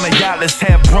kilos on the yacht, let's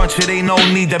have brunch. It ain't no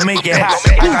need to make it hot.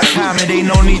 I got time, it ain't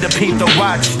no need to peep the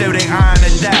watch. Still they iron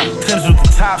it out. Tims with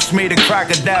the tops made a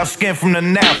crocodile skin from the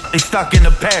now. They stuck in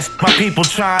the past, my people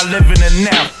trying to live in the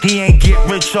now. He ain't get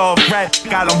rich off rap,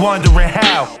 got him wondering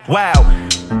how. Wow.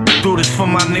 Do this for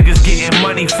my niggas getting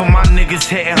money, for my niggas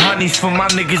hitting honeys, for my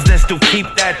niggas that still keep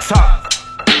that talk.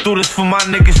 Do this for my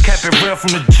niggas, kept it real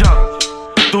from the jump.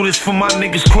 Do this for my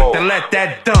niggas, quick to let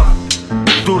that dump.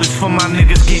 Do this for my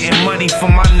niggas, getting money, for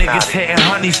my niggas, hitting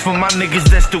honeys, for my niggas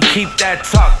that still keep that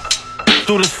talk.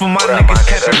 Do this for my niggas,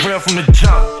 kept it real from the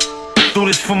jump. Do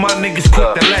this for my niggas, quick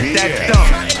to let that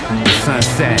dump. The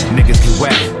sunset, niggas get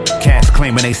wet, cats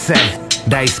claiming they set.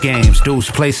 Dice games, dudes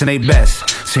placing they best.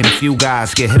 Seen a few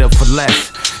guys get hit up for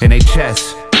less in they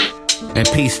chest. In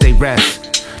peace they rest.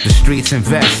 The streets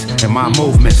invest in my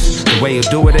movements. The way you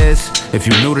do it is, if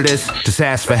you new to this, just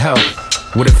ask for help.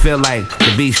 What it feel like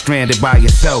to be stranded by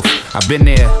yourself? I've been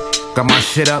there, got my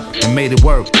shit up and made it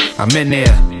work. I'm in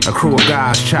there, a crew of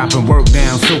guys chopping work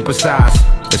down supersized.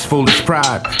 It's foolish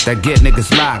pride that get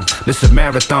niggas locked. This a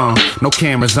marathon, no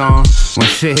cameras on. When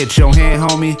shit hit your hand,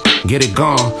 homie, get it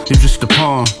gone. You just a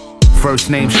pawn. First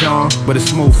name Sean, but it's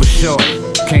smooth for short.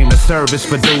 Came to service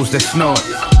for dudes that snort,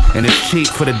 and it's cheap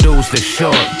for the dudes that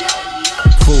short.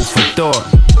 Food for thought.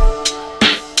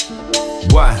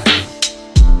 What?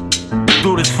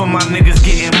 Do this for my niggas,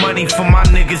 getting money, for my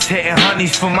niggas, hitting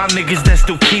honeys, for my niggas that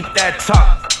still keep that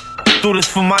talk. Do this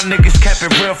for my niggas, kept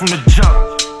it real from the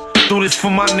jump. Do this for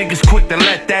my niggas, quick to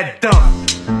let that dump.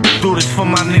 Do this for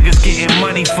my niggas, getting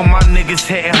money, for my niggas,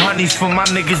 hitting honeys, for my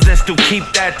niggas that still keep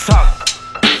that talk.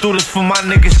 Do this for my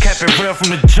niggas, kept it real from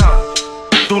the jump.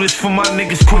 Do this for my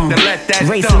niggas, quick to let that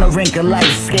Racing dump. a rink of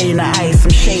life, skating the ice,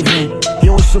 I'm shaving.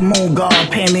 Yo, it's a moon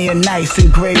guard, pay me a nice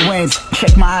and gray winds.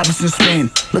 Check my Iverson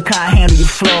spin, look how I handle your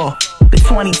floor. The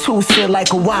 22 sit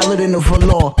like a wallet in the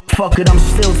velour. Fuck it, I'm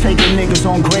still taking niggas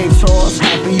on grave tours.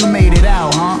 Happy you made it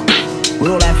out, huh?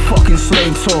 With all that fucking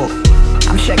slave talk.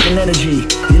 I'm checking energy,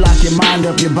 you lock your mind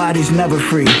up, your body's never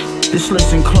free. Just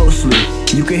listen closely,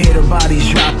 you can hear the bodies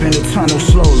drop in the tunnel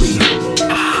slowly.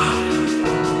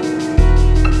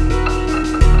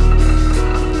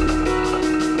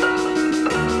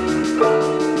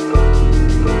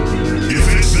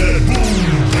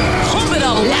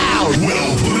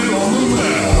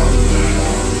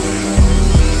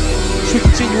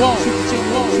 Continue on.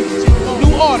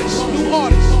 New artists.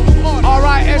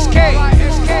 Alright, SK.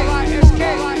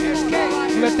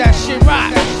 Let that shit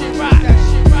rock.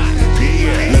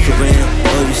 Look around,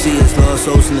 all you see is lost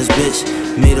souls in this bitch.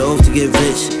 Made an oath to get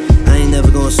rich. I ain't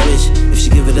never gonna switch. If she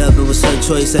give it up, it was her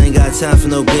choice. I ain't got time for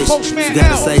no bitch. She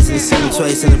got a slice and seen me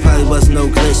twice, and it probably wasn't no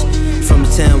glitch. From the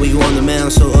town where you on the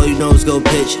mound, so all you know is go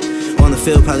pitch. On the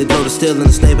field, probably blow the steel, and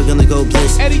the sniper gonna go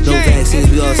blitz. No vaccines,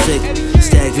 we all sick.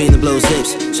 Stack V and the blow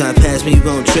zips. Try to pass me, you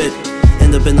gon' trip.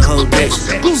 End up in the whole ditch.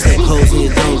 Step holes in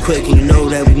your dome quick, and you know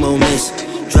that we won't miss.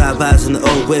 Drive-bys in the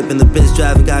old whip, and the bitch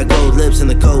driving got gold lips and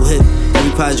the cold hip.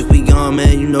 Every project we gone,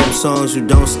 man, you know the songs you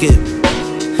don't skip.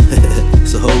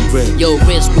 It's a whole grip. Yo,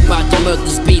 Riz, we bout to murk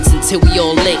these beats until we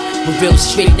all lit. We're real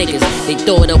street niggas, they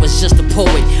thought I was just a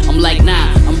poet. I'm like,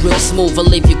 nah, I'm real smooth, I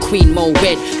leave your queen more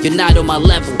red. You're not on my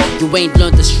level, you ain't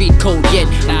learned the street code yet.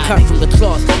 I'm cut from the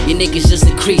cloth, your niggas just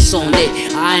increase on it.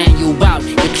 I ain't you out,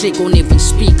 your clique won't even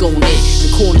speak on it.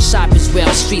 The corner shop is where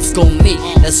our streets gon' meet.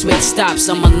 That's where it stops,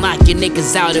 I'ma knock your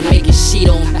niggas out and make it shit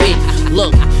on beat.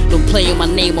 Look, don't play on my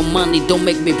name or money, don't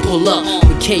make me pull up.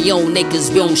 We KO niggas,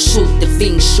 we don't shoot, the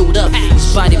fiends shoot up.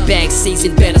 It's body bag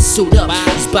season, better suit up.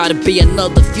 It's about to be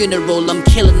another funeral, I'm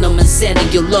killing them and sending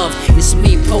your love. It's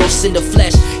me, post in the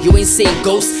flesh, you ain't seen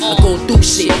ghosts, I go through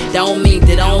shit. That don't mean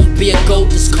that I don't be a goat,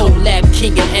 this collab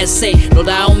king and SA. No,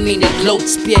 that don't mean it gloat,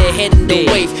 spearheading the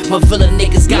wave. My villain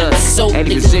niggas got the soul.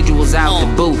 Eddie residuals out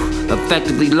the booth,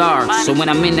 effectively large. So when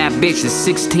I'm in that bitch, it's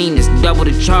 16, it's double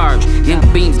the charge. Them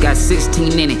beams got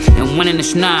 16 in it, and one in the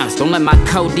schnapps. Don't let my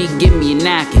code D give me a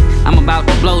napkin. I'm about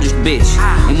to blow this bitch,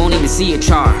 and won't even see a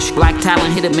charge. Black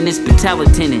talent hit him in his patella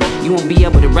tendon. You won't be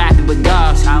able to rap it with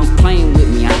guards. I was playing with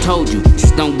me, I told you,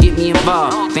 just don't get me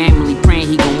involved. Family praying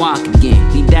he gon' walk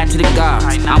again, leave that to the gods.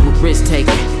 I'm a risk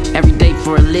taker, Every day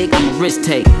for a lick, I'm a risk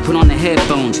take. Put on the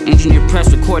headphones, engineer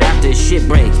press record after a shit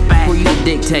break. For you to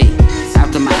dictate.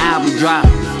 After my album drop,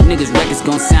 niggas records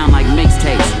gon' sound like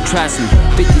mixtapes. Trust me,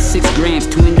 56 grams,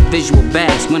 2 individual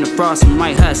bags. Winter Frost from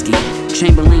White Husky.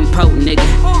 Chamberlain potent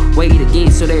nigga. Weigh it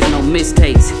again so there's no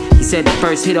mistakes. He said the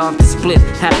first hit off the split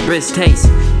had a brisk taste.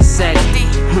 Sexy,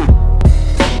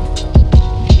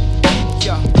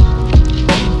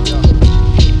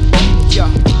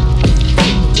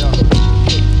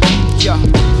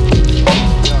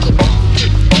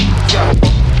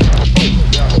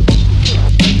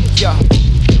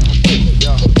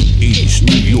 East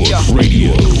New York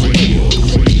Radio.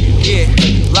 Yeah,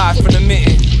 live from the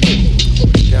mitten.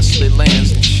 Desolate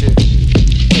lands and shit.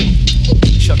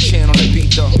 Chuck Chan on the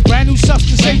beat though. Brand new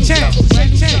substance,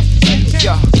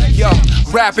 Yo,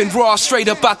 rapping raw straight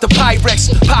up out the Pyrex.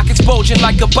 Pockets bulging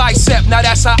like a bicep. Now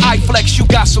that's how I flex. You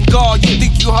got some guard, you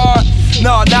think you hard?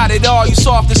 No, not at all. You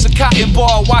soft as a cotton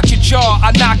ball. Watch your jaw,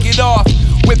 I knock it off.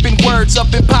 Whipping words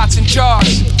up in pots and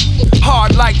jars.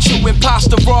 Hard like chewing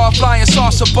pasta raw, flying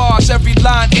saucer bars. Every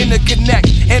line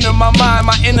interconnect. Enter my mind,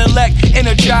 my intellect.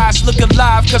 Energized, look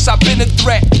alive, cause I've been a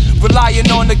threat. Relying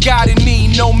on the God in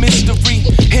me, no mystery.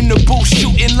 In the booth,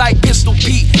 shooting like Pistol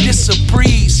Pete. This a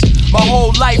breeze. My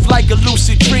whole life like a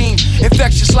lucid dream.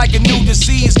 Infectious like a new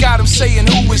disease. Got him saying,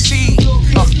 who is he?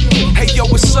 Hey yo,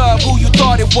 what's up? Who you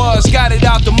thought it was? Got it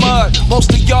out the mud.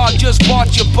 Most of y'all just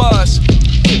bought your buzz.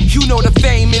 You know the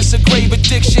fame is a grave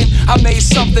addiction. I made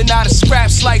something out of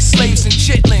scraps like slaves and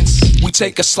chitlins. We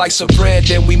take a slice of bread,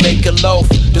 then we make a loaf.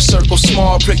 The circle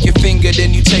small, prick your finger,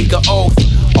 then you take an oath.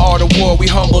 All the war, we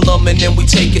humble them and then we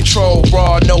take control.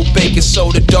 Raw, no bacon,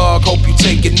 soda, dog, hope you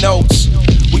taking notes.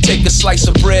 We take a slice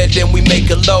of bread, then we make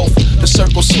a loaf. The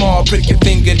circle small, prick your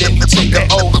finger, then you take an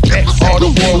oath. All the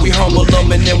war, we humble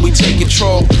them and then we take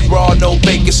control. Raw, no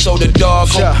bacon, soda, dog,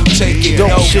 hope you taking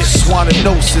notes. Shit,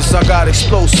 swannanosis, I got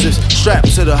explosives.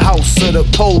 Strapped to the house of the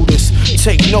POTUS.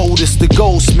 Take notice, the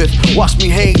goldsmith. Watch me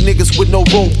hang niggas with no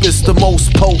rope, it's the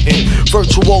most potent.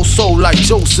 Virtuoso like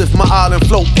Joseph, my island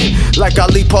floating. Like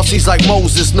Ali pussies like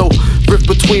Moses. No rift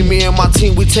between me and my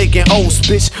team, we taking oaths,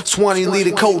 bitch. Swanee lead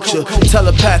the culture.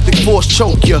 Telepathic force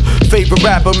choke ya. Favorite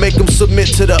rapper, make them submit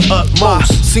to the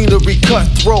utmost. Scenery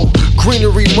cutthroat,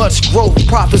 greenery much growth.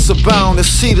 Profits abound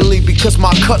exceedingly because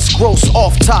my cuts gross.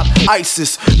 Off top,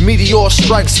 ISIS. Meteor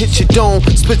strikes, hit your dome.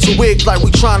 Split your wig like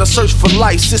we trying to search for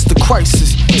lice. It's the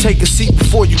crisis. Take a seat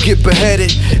before you get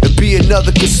beheaded. And be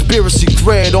another conspiracy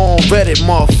thread on Reddit,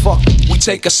 motherfucker. We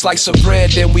take a slice of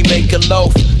bread, then we make a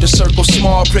loaf. The circle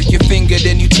small, prick your finger,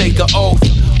 then you take an oath.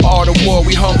 All the war,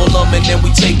 we humble them and then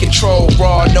we take control.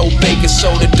 Raw, no bacon,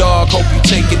 soda, dog, hope you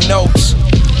taking notes.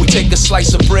 We take a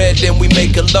slice of bread, then we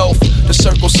make a loaf. The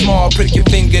circle small, prick your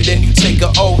finger, then you take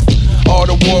an oath. All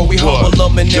the war, we humble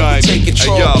them and then we take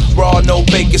control. Raw, no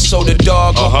bacon, soda,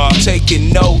 dog, hope you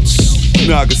taking notes.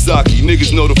 Nagasaki,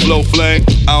 niggas know the flow flame.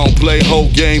 I don't play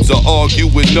whole games or argue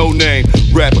with no name.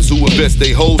 Rappers who invest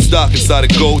they whole stock inside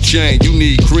a gold chain. You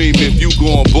need cream if you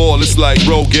go on ball, it's like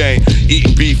Rogaine.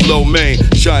 Eating beef lo mein,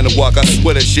 China walk, I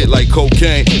swear that shit like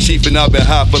cocaine. Chief and I've been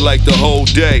high for like the whole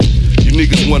day. You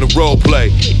niggas wanna role play,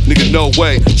 nigga no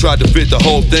way. Tried to fit the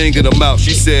whole thing in her mouth,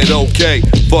 she said okay.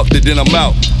 Fucked it, then I'm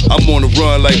out. I'm on the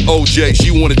run like OJ,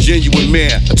 she want a genuine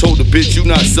man. I told the bitch you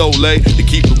not so late, to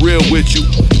keep it real with you.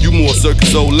 You more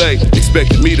Circus Olay,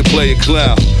 expected me to play a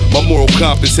clown. My moral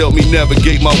compass helped me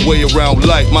navigate my way around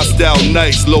life. My style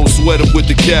nice, low sweater with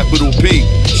the capital P.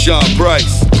 Sean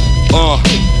Price,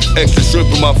 extra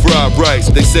shrimp in my fried rice.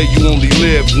 They say you only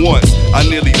live once, I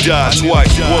nearly died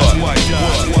twice.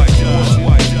 What?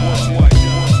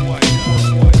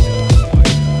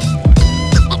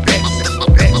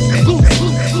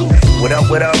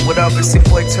 What up, it's your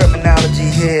boy Terminology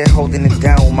here, holding it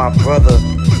down with my brother,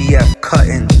 PF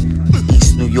Cuttin,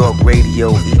 East New York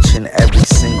Radio, each and every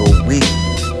single week,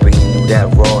 bringing you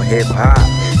that raw hip hop.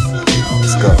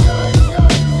 Let's go.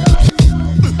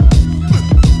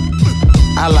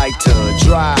 I like to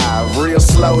drive real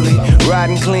slowly,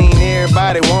 riding clean,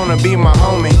 everybody wanna be my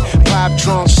homie. Pop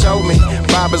trunk show me,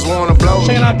 bobbers wanna blow me.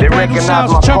 They recognize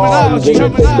my phone, even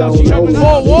if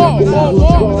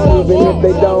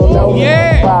they don't know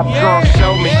me. Pop trunk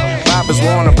show me, bobbers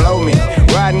wanna blow me.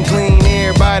 Riding clean,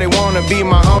 everybody wanna be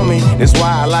my homie. That's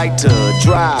why I like to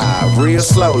drive real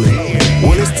slowly.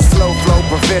 Well, it's the slow flow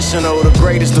professional, the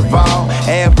greatest of all.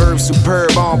 Adverb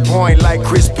superb on point like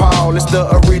Chris Paul. It's the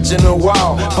original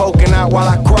wall, poking out while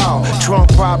I crawl.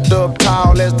 Trunk propped up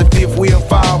tall as the fifth wheel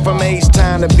fall. From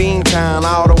H-Town to Beantown,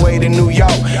 all the way way to New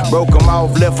York. Broke them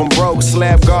off, left them broke,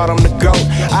 slab guard on the go.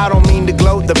 I don't mean to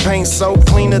gloat, the paint so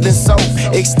cleaner than soap.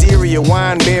 Exterior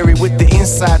wineberry with the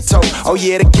inside toe. Oh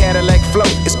yeah, the Cadillac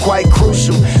float is quite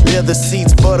crucial. Leather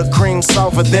seats, buttercream,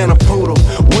 softer than a poodle.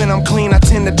 When I'm clean, I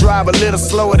tend to drive a little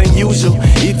slower than usual.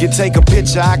 If you take a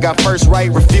picture, I got first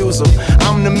right refusal.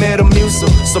 I'm the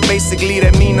Metamucil, so basically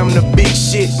that mean I'm the big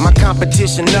shit. My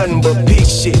competition nothing but big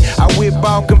shit. I whip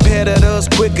all competitors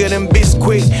quicker than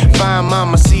Bisquick. Find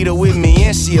Mama Cedar with me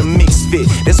and she a mixed fit.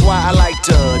 That's why I like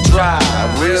to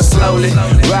drive real slowly.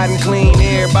 Riding clean,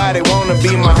 everybody wanna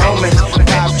be my homie.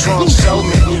 Pop trunk show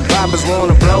me, robbers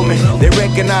wanna blow me. They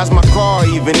recognize my car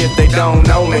even if they don't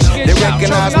know me. They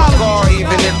recognize my car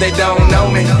even if they don't know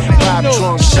me. Pop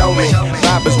trunk show me,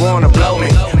 robbers wanna blow me.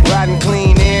 Riding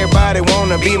clean, everybody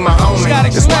wanna be my homie.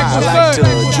 That's why I like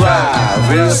to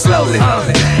drive real slowly.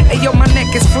 Hey yo, my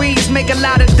neck is freeze, make a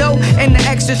lot of dough and the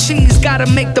extra cheese. Gotta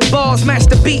make the balls match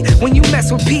the beat. When you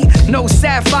mess with Pete, no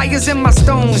sapphires in my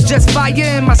stones, just fire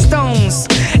in my stones.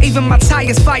 Even my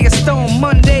tires firestone.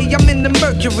 Monday, I'm in the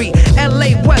Mercury,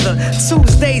 LA weather.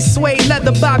 Tuesday, suede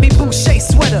leather, Bobby Boucher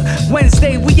sweater.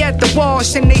 Wednesday, we at the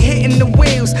wash and they hitting the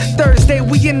wheels. Thursday,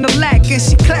 we in the lack and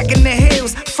she clacking the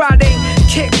heels. Friday,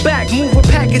 kick back, move a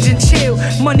package and chill.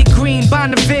 Money green,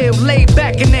 Bonneville, laid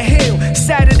back in the hill.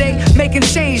 Saturday, making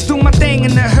change, do my thing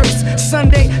in the hearse.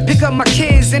 Sunday, pick up my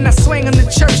kids and I swing on the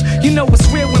church. You know it's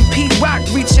real when Pete Rock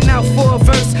reaching out for a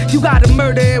verse. You gotta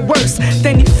murder it worse,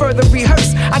 then you further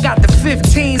rehearse. I got the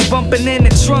 15s bumping in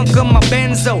the trunk of my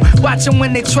Benzo. Watching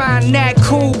when they try and act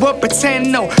cool, but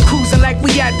pretend no. Cruising like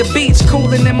we at the beach,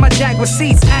 cooling in my Jaguar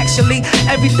seats. Actually,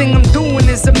 everything I'm doing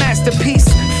is a masterpiece.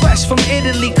 Fresh from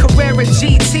Italy, Carrera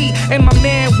GT, and my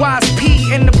man Wise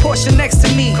P in the Porsche next to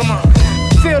me. Come on.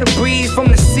 Feel the breeze from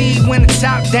the sea when the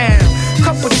top down.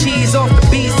 Couple cheese off the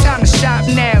beats, time to shop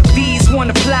now. These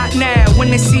wanna plot now. When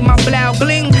they see my blow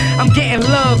bling, I'm getting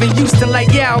love in Houston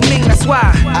like Yao Ming, that's why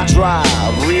I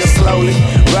drive real slowly,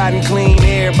 riding clean,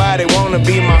 everybody wanna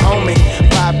be my homie.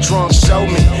 Pop trunk show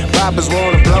me, robbers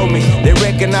wanna blow me. They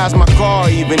recognize my car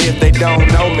even if they don't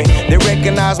know me. They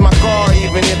recognize my car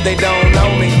even if they don't know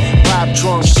me. Pop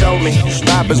trunk show me,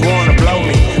 robbers wanna blow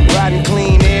me. Riding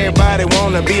clean, everybody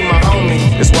wanna be my homie.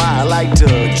 That's why I like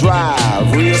to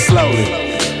drive real slowly.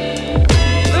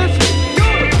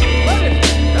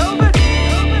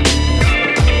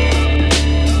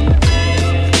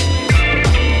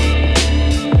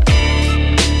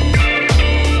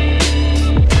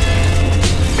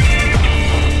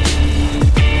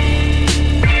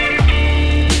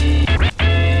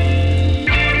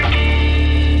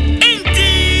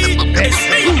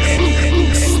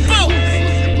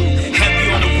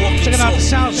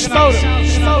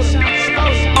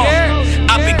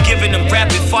 I've been giving them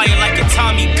rapid fire like a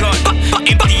Tommy gun.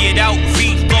 Empty it out,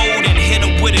 reload, and hit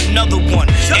them with another one.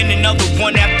 And another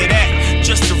one after that,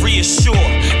 just to reassure.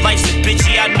 Life's a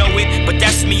bitchy, I know it, but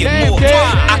that's me and more.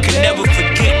 I can never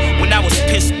forget when I was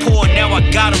piss poor. Now I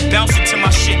got them bouncing to my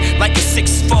shit like a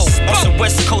 6'4". On some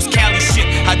West Coast Cali shit,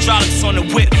 hydraulics on the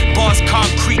whip. Bars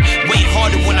concrete, way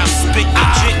harder when I spit.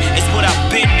 Legit, it's what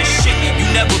I've been, this shit you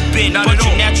never been. But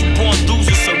you natural born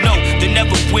losers, so no, they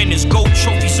never win. There's gold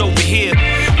trophies over here.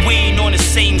 We ain't on the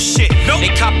same shit. They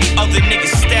copy other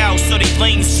niggas' styles, so they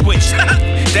lane switch.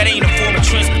 That ain't a form of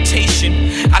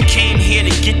transportation. I came here to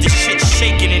get the shit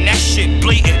shaking, and that shit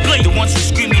blatant. The ones who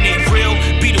screaming they real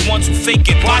be the ones who fake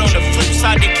it. But on the flip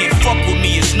side, they can't fuck with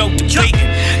me, it's no debating.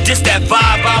 Just that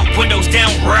vibe out, windows down,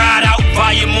 ride out,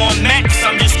 volume on max.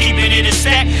 I'm just keeping it a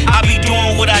stack. I be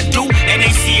doing what I do, and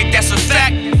they see it, that's a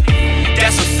fact.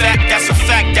 That's a fact, that's a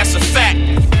fact, that's a fact.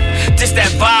 Just that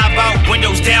vibe out,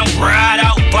 windows down, ride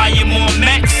out, volume on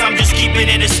max. I'm just keeping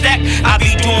it a stack. I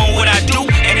be doing what I do,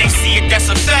 and they see it, that's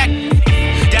a fact.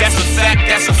 That's a fact,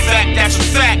 that's a fact, that's a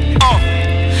fact.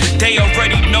 They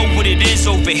already know what it is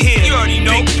over here. You already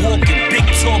know. Big walking, big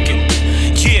talking.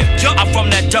 Yeah, I'm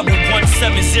from that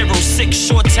 11706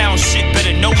 Short Town shit.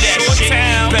 Better know that shit.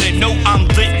 Better know I'm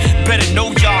lit. Better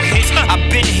know y'all hit. I've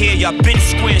been here, y'all been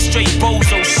square, straight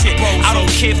bozo shit. I don't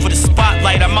care for the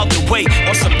spotlight, I'm out the way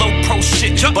on some low pro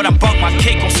shit. But I'm about my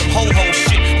cake on some ho-ho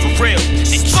shit. For real, and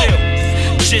chill.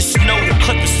 Just know the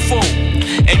clip is full.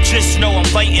 And just know I'm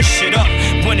lighting shit up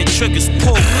when the trigger's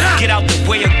pulled. Get out the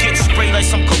way or get sprayed like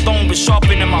some cologne. But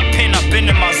sharpening my pen, I've been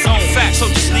in my zone. So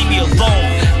just leave me alone,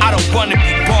 I don't wanna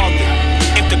be bothered.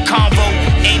 If the convo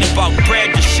ain't about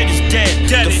bread, the shit is dead.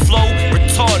 The flow,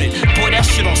 retarded, boy that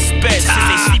shit on sped. Since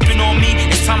they sleeping on me,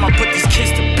 it's time I put these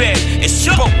kids to bed. It's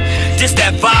spoke, just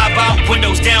that vibe out,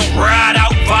 windows down, ride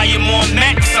out, volume on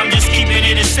max. I'm just keeping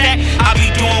it a stack. I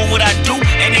be doing what I do,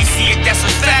 and they see it, that's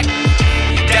a fact.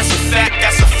 That's a fact,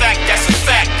 that's a fact, that's a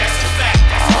fact.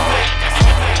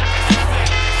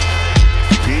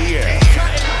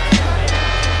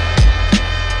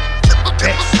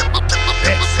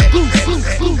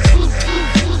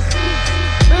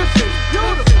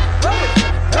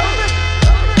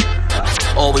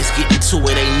 getting to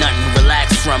it, ain't nothing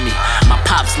relaxed from me. My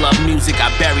pops love music,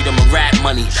 I buried them with rap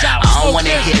money. I don't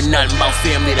wanna hear nothing about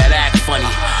family that act funny.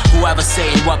 Whoever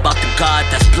saying what about the God,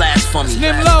 that's blasphemy.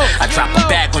 I drop a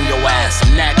bag on your ass,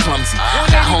 I'm that clumsy. I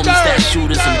got homies that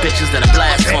shooters and bitches that are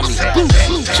blasphemy.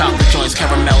 Chocolate joints,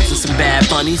 caramels, and some bad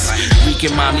bunnies.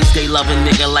 Weekend mommies, they love a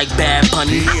nigga like Bad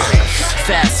Bunny.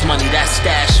 Fast money, that's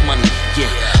stash money. Yeah,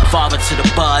 father to the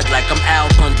bud like I'm Al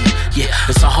Bundy. Yeah,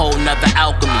 it's a whole nother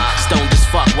alchemy. Stoned as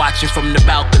fuck, watching from the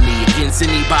balcony. Against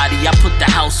anybody, I put the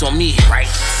house on me. Right,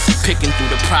 picking through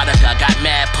the product, I got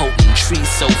mad potent. Trees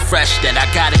so fresh that I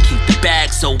gotta keep the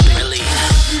bags open. Really,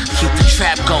 keep the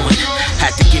trap going.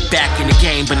 Had to get back in the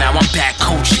game, but now I'm back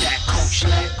coaching.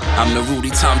 I'm the Rudy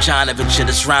Tom Jonovich of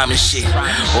this rhyming shit.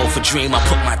 All for dream, I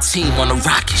put my team on the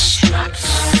rocket shit.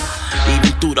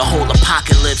 Even through the whole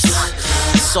apocalypse,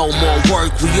 so more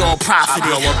work, we all profited.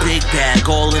 I blow a big bag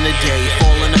all in a day,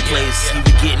 fall into place.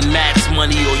 Either getting max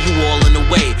money or you all in the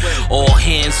way. All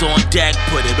hands on deck,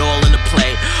 put it all into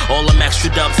play. All them extra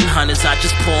dubs and hundreds I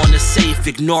just pour in the safe,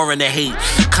 ignoring the hate.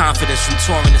 Confidence from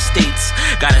touring the states.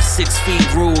 Got a 6 feet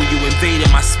rule, you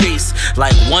invading my space.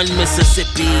 Like 1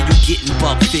 Mississippi, you getting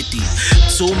 $1.50.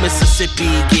 2 Mississippi,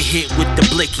 get hit with the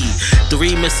blicky.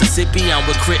 3 Mississippi, I'm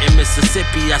with Crit in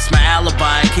Mississippi. That's my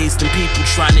alibi in case them people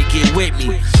trying to get with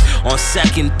me. On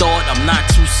second thought, I'm not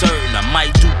too certain. I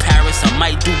might do Paris, I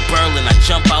might do Berlin. I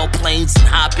jump out planes and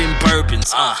hop in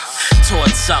bourbons.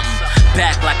 Towards something,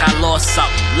 back like I lost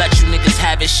something. Let you niggas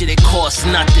have it, shit, it costs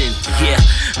nothing. Yeah,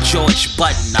 George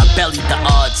Button, I bellied the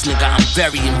odds, nigga, I'm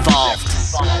very involved.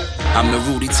 I'm the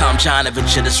Rudy Tom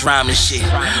Jonovich of this rhyming shit.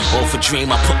 All for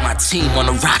dream, I put my team on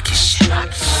the rocket shit.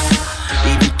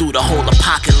 Even through the whole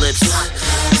apocalypse,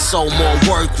 so more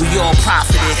work, we all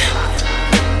profited.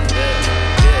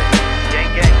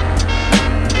 Gang gang.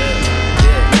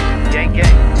 Gang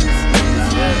gang.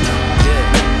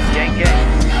 Gang gang.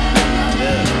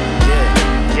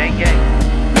 Gang gang.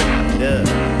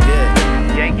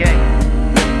 Gang gang.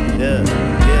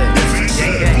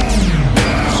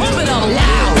 Pump it up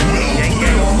loud. Gang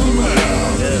gang.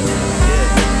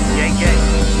 Gang gang.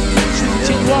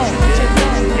 Continue on.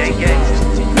 Gang gang.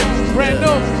 Brand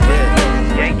new.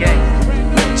 Gang gang.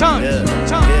 Tons.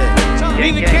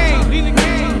 Lena Kane.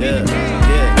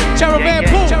 Terror Van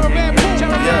Pool.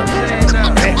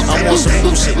 I'm on some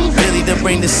blue shit, really to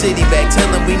bring the city back. Tell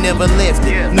them we never left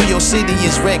it. New York City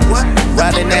is reckless.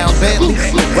 Riding down Bentley,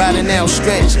 riding down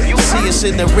Stretcher. See us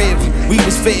in the rearview, we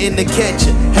was fitting to catch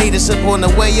it. Hate us up on the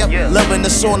way up, loving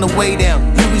us on the way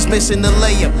down. You was missing the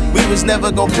layup, we was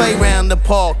never gon' play round the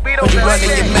park. But you run in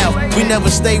your mouth, we never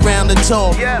stay round the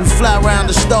talk. We fly round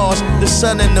the stars, the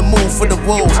sun and the moon for the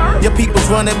wolves. Your people's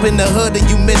run up in the hood and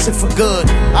you miss it for good.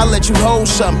 I let you hold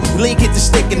something, Link hit the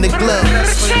stick in the glove.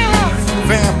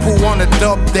 Van Pool on a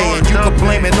dub day, and you can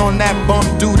blame it on that bum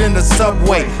dude in the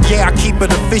subway. Yeah, I keep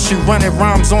it official, running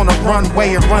rhymes on the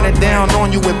runway and running down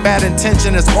on you with bad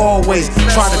intention as always.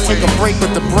 Try to take a break,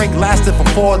 but the break lasted for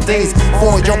 4 days.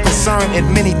 For your concern,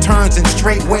 in many turns and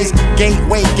straight ways.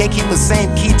 Gateway, gatekeeper,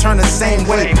 same key, turn the same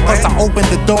way. Plus I opened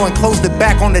the door and closed it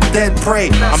back on the dead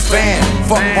prey. I'm banned,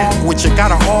 fuck wrong with you,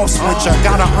 gotta off switch ya.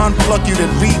 Gotta unplug you,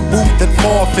 then reboot, then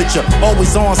forfeit ya.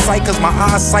 Always on sight, cause my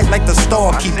eyesight like the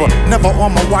storekeeper. Never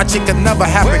on my watch, it can never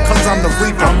happen, cause I'm the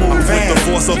reaper. I move with the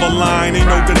force of a line, ain't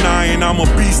no denying I'm a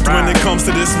beast when it comes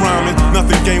to this rhyming.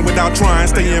 Nothing gained without trying,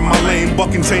 stay in my lane,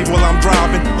 buck and change while I'm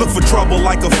driving. Look for trouble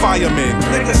like a fireman,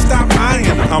 nigga stop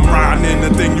eyeing. I'm riding in the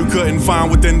thing you couldn't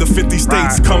find within the 50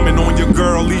 states. Coming on your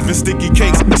girl, leaving sticky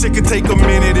cakes. Shit could take a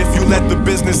minute if you let the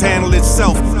business handle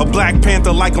itself. A Black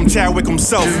Panther like I'm Chadwick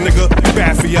himself, nigga.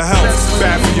 Bad for your health,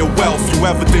 bad for your wealth. You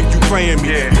ever think you playing me?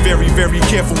 Be very, very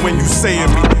careful when you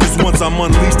saying me. Cause once I'm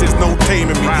unleashed, there's no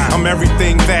taming me. I'm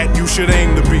everything that you should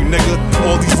aim to be, nigga.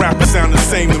 All these rappers sound the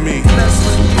same to me.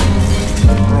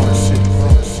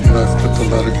 I've cut a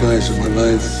lot of guys in my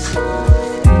life,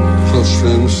 close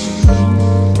friends,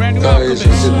 guys I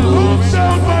didn't know.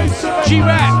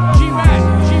 G-Rap.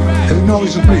 I didn't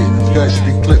always agree that the guys should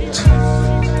be clipped,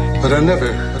 but I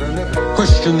never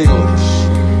questioned the orders,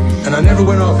 and I never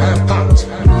went off half-cocked.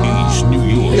 New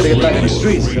York. Gotta get back in the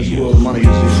streets. That's where all the money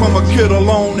is. From a kid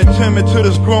alone and timid to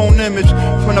this grown image.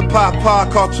 From the pop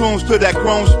cartoons to that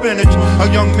grown spinach. A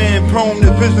young man prone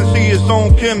to business, he his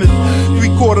own chemist.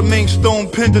 3/4 mink stone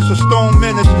pendants, a stone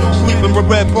menace. Sleeping with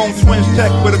red bone twins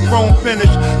tech with a chrome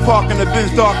finish. Parking the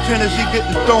Benz dark tennis, he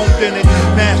getting stoned in it.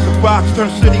 Massive rocks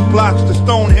turn city blocks to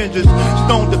stone hinges.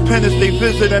 Stone dependents, they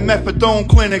visit at methadone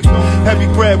clinics. Every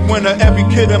breadwinner, every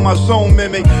kid in my zone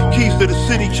mimic. Keys to the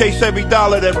city, chase every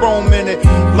dollar that Rome minute.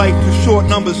 Life too short,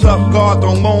 numbers up, God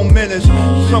don't loan minutes.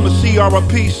 Summer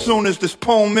CRP soon as this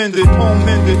poem ended.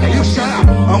 Hey, you shut up.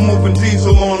 I'm moving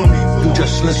diesel on them. You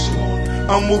just listen.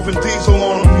 I'm moving diesel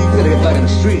on them. You gotta get back in the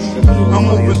streets. I'm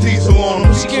moving diesel on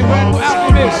them. Skid Row,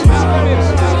 Alchemist.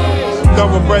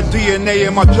 Thoroughbred DNA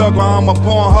in my juggler, I'm a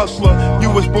born hustler.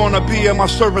 You was born to be in my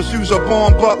service, you's a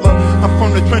born butler. I'm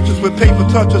from the trenches with paper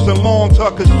touchers and long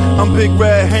tuckers. I'm big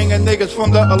red hanging niggas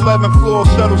from the 11th floor.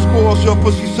 Settle scores, your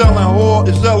pussy selling whore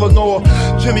is Eleanor.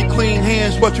 Jimmy clean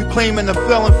hands, what you claiming the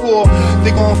felon for?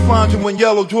 They gon' find you in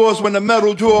yellow drawers when the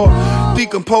metal drawer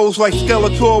decomposed like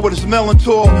Skeletor with his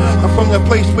Melantor. I'm from that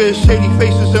place where shady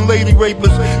faces and lady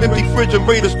rapers, empty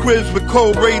refrigerators, cribs with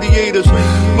cold radiators,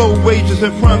 low wages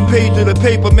and front page of the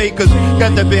paper makers.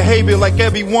 Got that behavior like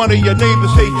every one of your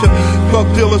neighbors hate you. Drug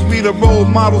dealers be the role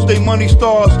models, they money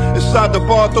stars. Inside the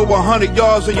bar, throw 100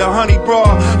 yards in your honey bra.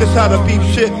 That's how the beef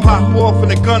shit pop off in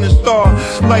the gun and star.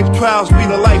 Life trials be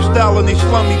the lifestyle in these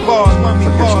slummy bars.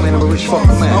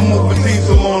 I'm moving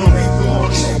diesel on them.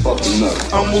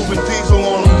 I'm moving diesel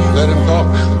on them. Let him talk.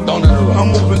 Don't interrupt. I'm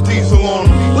moving diesel on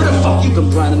them. What the fuck you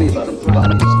complaining to me about him?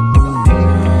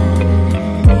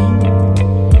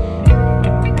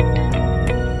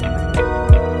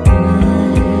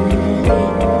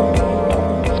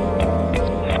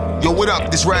 What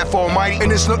up? This Rap Almighty and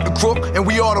this Look the Crook, and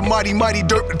we all the mighty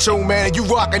Dirt Platoon, man. And you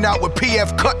rocking out with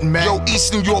PF Cuttin', man. Yo,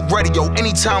 East New York Radio.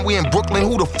 Anytime we in Brooklyn,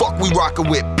 who the fuck we rockin'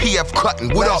 with? PF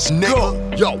Cuttin'. What up,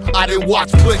 nigga? Yo, I done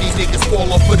watched plenty niggas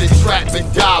fall off of the trap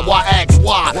and die. Why ask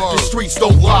why? The streets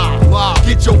don't lie.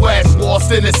 Get your ass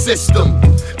lost in the system.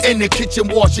 In the kitchen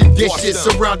washing dishes,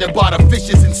 surrounded by the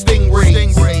fishes and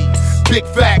stingrays. Big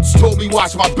facts told me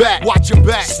watch my back. Watch your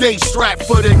back. Stay strapped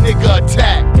for the nigga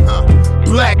attack.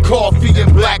 Black coffee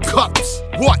and black cups.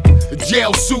 What?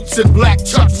 Jail suits and black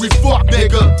chucks. We fuck,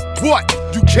 nigga. What?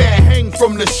 You can't hang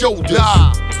from the shoulder.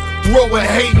 Throwing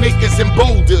haymakers and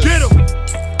boulders. Get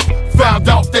 'em. Found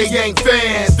out they ain't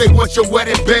fans. They want your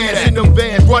wedding bands in them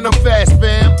vans. Run them fast,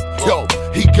 fam. Yo,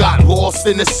 he got lost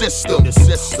in the system.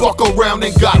 Fuck around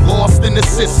and got lost in the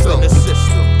system.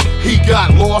 He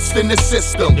got lost in the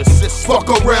system. Fuck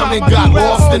around and got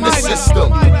lost in the system.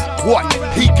 What?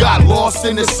 He got lost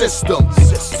in the system.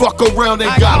 Fuck around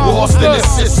and got lost in the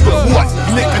system. What?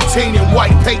 Nicotine and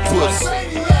white papers.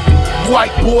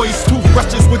 White boys,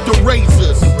 toothbrushes with the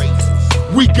razors.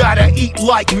 We gotta eat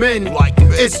like men.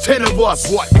 It's 10 of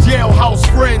us. What? Jailhouse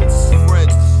friends.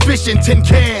 Fish in tin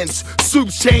cans.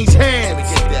 Soups change hands.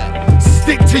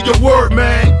 Stick to your word,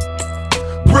 man.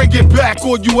 Bring it back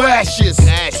or you ashes.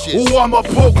 Or I'ma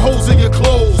poke holes in your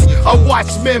clothes. I watch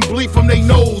men bleed from their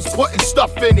nose, putting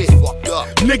stuff in it.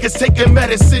 Niggas taking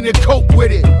medicine and cope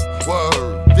with it.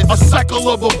 A cycle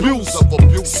of abuse.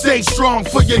 Stay strong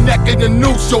for your neck and the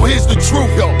noose. So here's the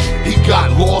truth, yo. He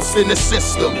got lost in the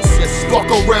system. Fuck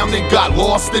around and got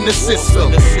lost in the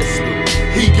system.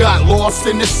 He got lost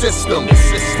in the system.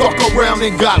 Fuck around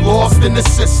and got lost in the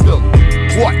system.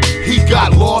 What? He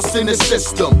got lost in the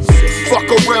system. Fuck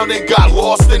around and got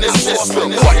lost in the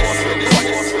system. What?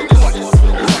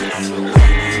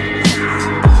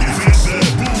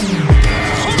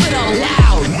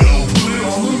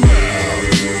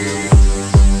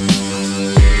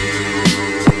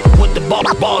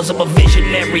 Bars of a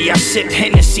visionary, I sip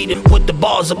Hennessy with the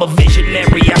bars of a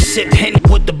visionary. I sip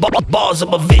with the bars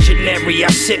of a visionary. I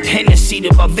sip Hennessy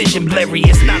to my vision blurry.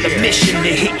 It's not a mission to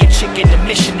hit your chick in the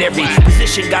missionary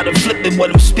position. Gotta flip it, what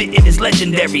I'm spitting is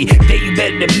legendary. Day you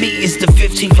better than me is the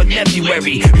 15th of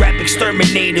February. Rap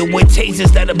exterminator with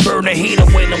tasers that'll burn a hater.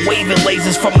 When I'm waving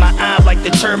lasers from my eye like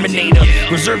the Terminator.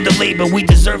 Reserve the labor, we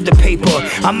deserve the paper.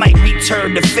 I might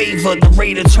return the favor. The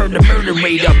raider turned the murder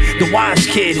rate up. The wise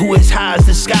kid who is high as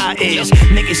the sky is.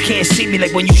 Niggas can't see me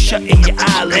like when you shut in your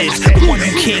eyelids. The one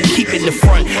you can't keep in the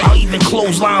front. I'll even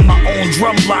clothesline my own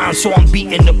drum line, so I'm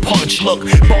beating the punch. Look,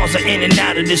 bars are in and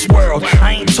out of this world.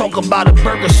 I ain't talking about a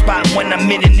burger spot when I'm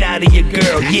in and out of your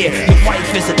girl. Yeah, your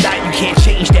wife is a dot, you can't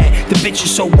change that. The bitch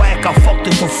is so whack, I fucked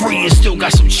her for free and still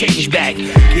got some change back.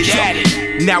 Get at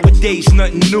it. Nowadays,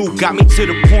 nothing new. Got me to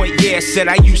the point, yeah, said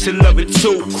I used to love it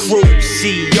too. Crew,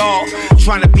 see y'all,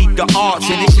 trying to beat the odds,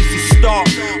 and this is the start.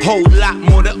 Whole lot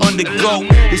more to undergo.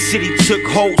 The city took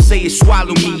hold, say it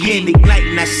swallowed me in,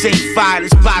 igniting that same fire fire,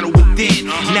 this bottle within.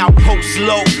 Now post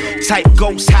low, type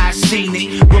ghost, how I seen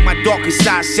it. With my darkest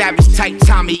side, savage type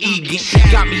Tommy Egan.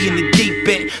 Got me in the deep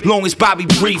end, long as Bobby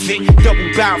breathing.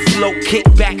 Double barrel flow, kick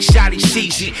back, shotty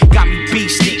season. Got me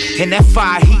beastie, and that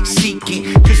fire heat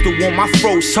seeking. Pistol on my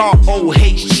froze heart, old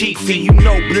haze chiefing. You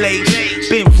know Blaze,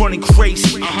 been running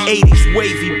crazy. 80s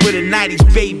wavy, but a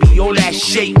 90s baby. All that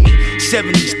shape me.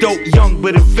 70s dope, young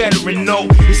but a veteran. No,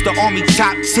 it's the Army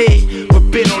top 10,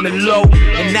 but been on the low.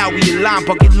 And now we align,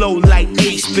 bucket low like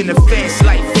Ace. Been a fast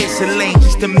like fence and lane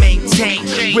just to maintain.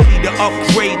 Ready to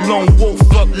upgrade, lone wolf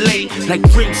up late. Like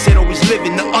Dream said, always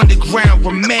living the underground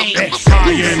remain.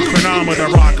 High-end chronometer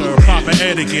rocker, proper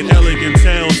etiquette, elegant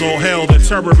tales, all hell, the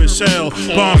terrorist shell.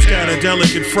 Bomb scatter,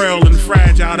 delicate, frail and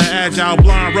fragile, the agile,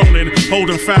 blind Ronin,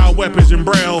 holding foul weapons in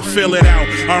braille. Fill it out,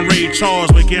 I raid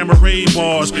charged with gamma ray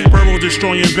bars. Burrow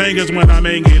destroying bangers when I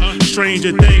make it.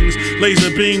 Stranger things,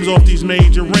 laser beams off these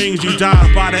major rings. You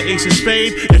die by the ace of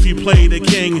spade if you play the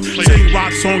king. Sing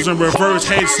rock songs in reverse,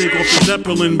 head sick off the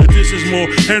Zeppelin. But this is more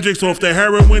Hendrix off the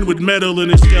heroin with metal in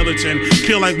his skeleton.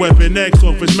 Kill like Weapon X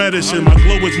off his medicine. My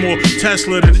glow is more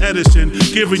Tesla than Edison.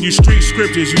 Giving you street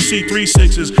scriptures, you see 3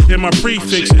 6s in my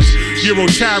prefixes. Euro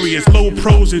chariots, low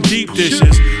pros and deep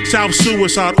dishes. South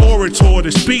suicide orator,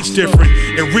 the speech different.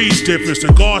 It reads different.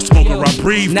 Cigar smoker, I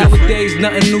breathe different. Nowadays,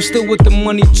 nothing new, still with the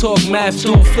money talk. Math,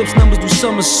 doing flips, numbers, do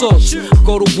somersaults.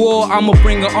 Go to war, I'ma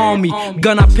bring an army.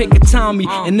 Gun, I pick a Tommy,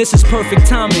 and this is perfect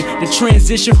timing. The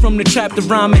transition from the trap to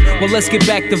rhyming. Well, let's get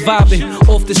back to vibing.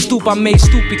 Off the stoop, I made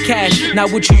stupid cash.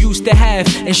 Not what you used to have.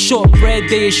 And shortbread,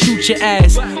 they'll shoot your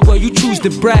ass. Well, you choose to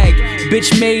brag.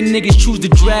 Bitch made niggas choose to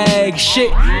drag.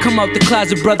 Shit, come out the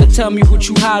closet, brother, tell me what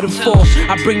you hiding for.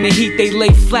 I bring the heat, they lay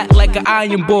flat like an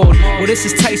iron board. Well, this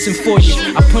is Tyson for you.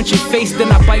 I punch your face,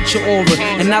 then I bite your aura.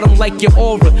 And I don't like your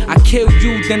aura. I kill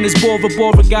you, then this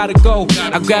Bora gotta go.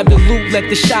 I grab the loot, let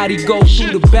the shotty go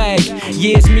through the bag.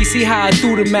 Yeah, it's me, see how I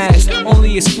threw the mask.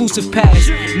 Only exclusive pass.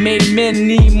 Made men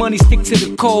need money, stick to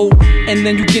the code. And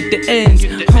then you get the ends.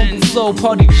 Humble flow,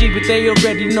 party G, but they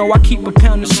already know I keep a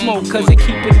pound of smoke. Cause it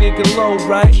keep a nigga low,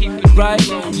 right? Right?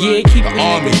 Yeah, keep a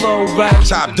nigga low, right?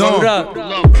 Top dog.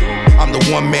 I'm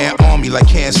the one-man army like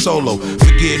Han Solo.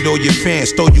 Forget all your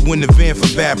fans, throw you in the van for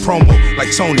bad promo.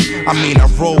 Like Tony, I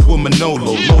roll with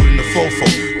Manolo, loading the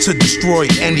fofo to destroy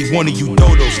any one of you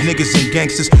dodos. Niggas and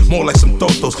gangsters, more like some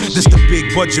totos. This the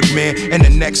big budget, man, and the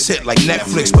next hit like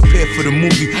Netflix. Prepare for the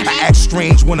movie. I act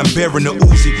strange when I'm bearing the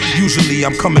Uzi. Usually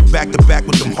I'm coming back to back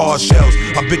with them hard shells.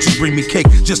 My bitches bring me cake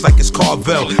just like it's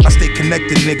Carvel. I stay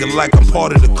connected, nigga, like I'm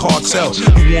part of the cartel.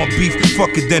 You want beef?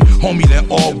 Fuck it then, homie, then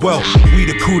all well. We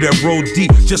the crew that roll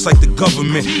deep, just like the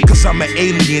government. Cause I'm an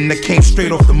alien that came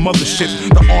straight off the mothership.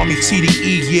 The Army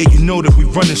TDE, yeah, you know that we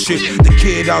running shit. The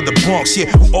kid out the Bronx, yeah,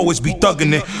 who always be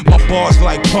thugging it. My bars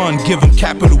like pun, giving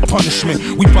capital punishment.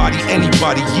 We body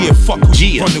anybody, yeah, fuck who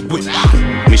you running with.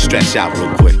 Let me stretch out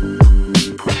real quick.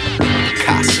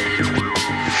 Picasso.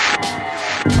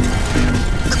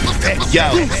 Yo,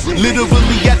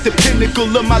 literally at the pinnacle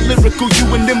of my lyrical,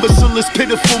 you an imbecile is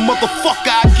pitiful,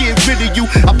 motherfucker. I get rid of you.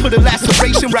 I put a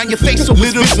laceration around your face so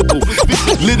it's visible.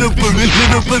 Literally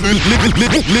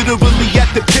at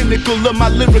the pinnacle of my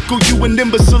lyrical, you an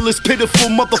imbecile is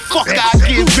pitiful, motherfucker. I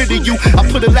get rid of you. I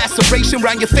put a laceration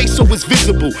around your face so it's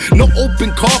visible. No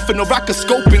open coffin or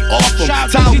rocoscoping off them.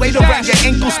 Tie a weight around your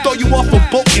ankles, throw you off a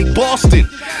boat in Boston.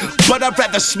 But I'd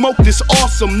rather smoke this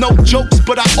awesome. No jokes,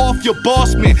 but I off your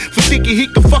boss man. For thinking he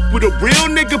could fuck with a real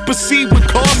nigga, proceed with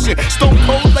caution. Stone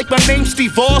cold like my name's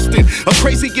Steve Austin. A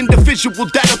crazy individual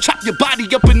that'll chop your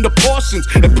body up into portions.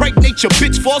 Impregnate your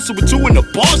bitch false with 2 an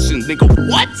abortion. Nigga,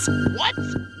 what?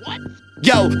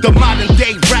 Yo, the modern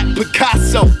day rap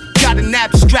Picasso. Got an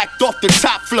abstract off the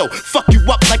top flow. Fuck you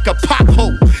up like a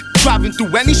pothole. Driving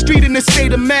through any street in a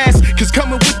state of mass. Cause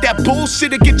coming with that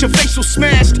bullshit'll get your facial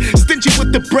smashed. Stingy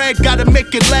with the bread, gotta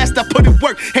make it last. I put in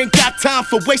work, ain't got time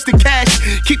for wasting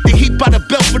cash. Keep the heat by the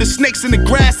belt for the snakes in the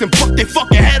grass. And fuck they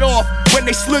fucking head off when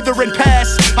they slither and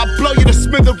pass. I blow you to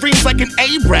smithereens like an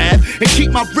Arab. And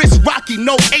keep my wrist rocky,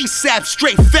 no ASAP,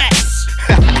 straight facts.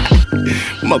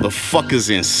 Motherfuckers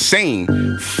insane.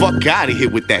 Fuck out of here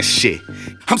with that shit.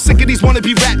 I'm sick of these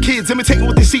wannabe rap kids imitating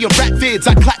what they see on rap vids.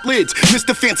 I clap lids,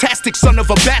 Mr. Fantastic, son of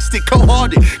a bastard,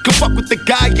 cold-hearted. Could fuck with the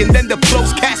guy and end up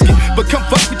close casket. But come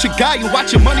fuck with your guy and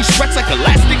watch your money stretch like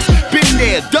elastics. Been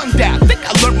there, done that, I think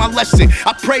I learned my lesson.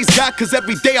 I praise God cause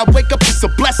every day I wake up it's a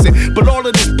blessing. But all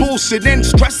of this bullshit and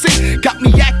stressing got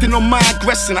me acting on my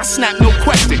aggression. I snap no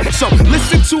question. So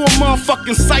listen to a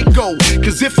motherfucking psycho.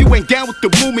 Cause if you ain't down with the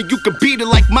movement, you can beat it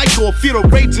like Michael. Or feel the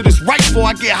rage of this rifle,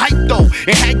 I get hyped though.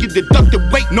 And had you deducted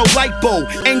weight, no lipo.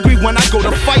 Angry when I go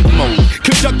to fight mode.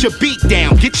 Conduct your beat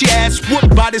down, get your ass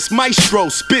whooped by this maestro.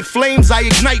 Spit flames, I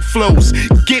ignite flows.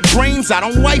 Get brains, I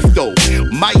don't wife though.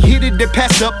 Might hit it and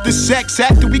pass up the sex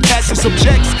after we pass the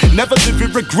subjects. Never live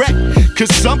in regret. Cause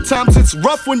sometimes it's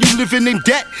rough when you living in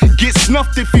debt. Get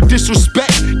snuffed if you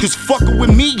disrespect. Cause fucking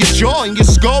with me, your jaw and your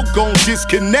skull gon'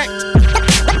 disconnect.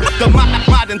 The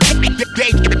modern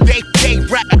day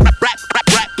rap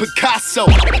Picasso.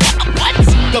 What?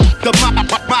 The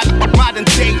modern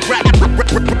day rap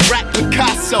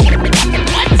Picasso.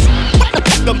 What?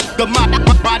 The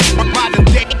modern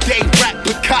day rap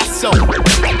Picasso. What?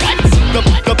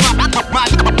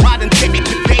 The modern day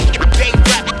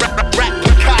rap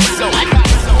Picasso.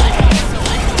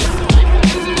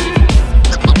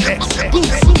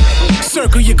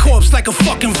 Circle your corpse like a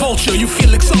fucking vulture. You feel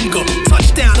like Sunga.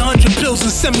 Touchdown, 100 pills and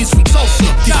semis from Tulsa.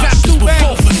 These rappers with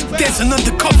rovers, dancing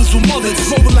under covers with mothers,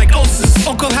 rolling like ulcers.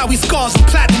 Uncle Howie scars and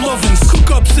platinum ovens.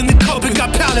 Cook ups in the cupboard,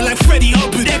 got powder like Freddie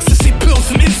Hubbard. Ecstasy pills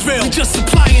from Israel, we just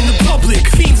supplying the public.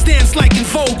 Fiends dance like in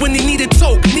Vogue when they need a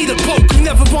toke, need a poke. You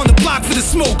never on the block for the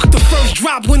smoke. The first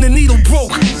drop when the needle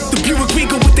broke. The Buick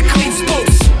Regal with the clean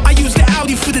spokes. I use the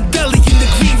Audi for the deli and the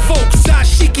green folks.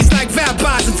 Dashikis like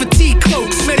rabbis and fatigue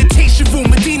cloaks. Meditation room,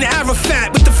 Medina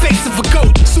Arafat with the face of a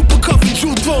goat. Super cuffing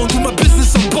Drew Throne, do my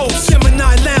business on boats.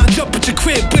 Gemini Lounge up at your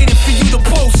crib, waiting for you to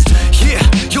post. Yeah,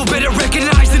 you better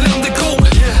recognize that I'm the GOAT.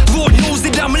 Lord knows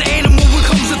that I'm an animal when it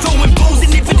comes to throwing bows.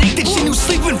 And if it ain't that shit you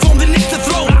sleeping from the next to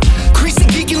throw. Creasy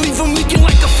geeking, leave them leaking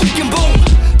like a freaking bone.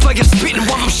 Fire spitting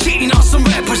while I'm shitting on some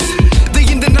rappers. They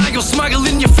in denial, smile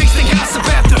in your face, they gossip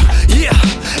after. Yeah,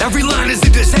 every line is a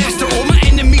disaster. All my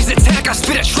enemies attack, I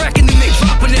spit a track and then they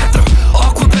drop an after.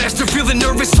 Awkward bastard, feeling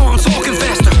nervous so I'm talking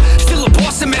faster. Still a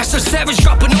boss and master, savage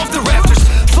dropping off the rafters.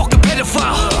 Fuck a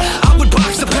pedophile, I would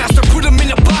box the pastor. Put him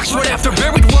in a box right after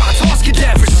buried where I toss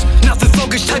cadavers. Not the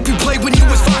thuggish type you played when you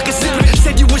was vodka sipping.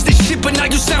 Said you was the shit but now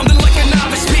you sounding like a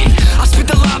novice spitting. I spit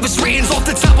the loudest ratings off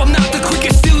the top, I'm not the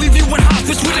quickest. Still leave you in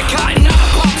hospice with a cotton eye,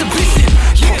 pop the pissin'.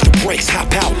 Pump the brakes,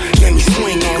 hop out, let me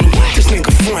swing on him. This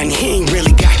nigga front, he ain't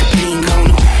really got the bean on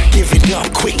him. Give it up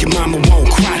quick, your mama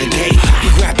won't cry today. We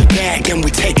grab the bag, then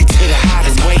we take it to the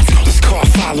hideaway. This car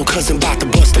follow, cause I'm about to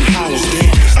bust them hollows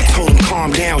then. I told him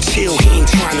calm down, chill, he ain't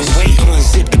trying to wait.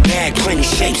 Unzip the bag, plenty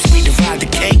shapes, we divide the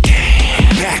cake.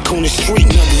 Back on the street,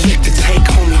 another lick to take.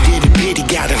 Homie did a bit, he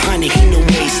got 100, he know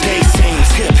where he stays. Same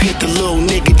tip, hit the little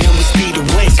nigga, then we speed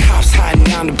away. Cops hiding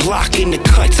down the block in the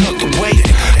cut, tucked away.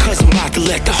 Cause I'm about to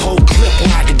let the whole clip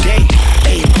ride today.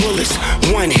 8 bullets,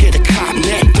 one hit a cop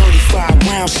neck. 35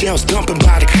 round shells dumping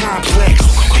by the complex.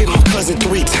 Hit my cousin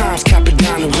 3 times, cap it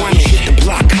down to 1 and hit the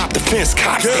block, cop the fence,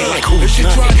 cops stay like who's if you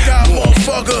try to die,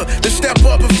 motherfucker, then step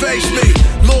up and face me.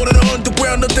 Lord of the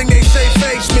underground, nothing they say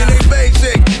face me. They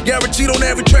basic, guaranteed on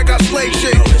every track I slay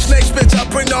shit. Snake spits, I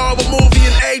bring the horror movie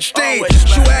in HD.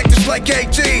 Shoot actors like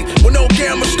KT, with no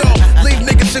cameras though. Leave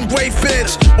niggas in great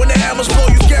fits, when the hammers blow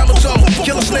you camels on.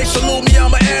 Killer snakes salute me,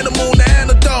 I'm an animal, the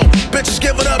antidote. Bitches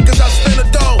give it up cause I spin a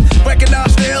dough.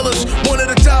 Recognize the illers, one of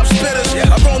the top spitters.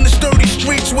 I roam the sturdy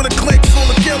streets with a clique full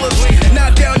of killers.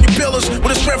 Knock down your pillars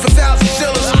with a strength of 1,000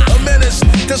 sillers. A menace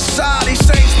to society,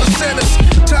 saints for sinners.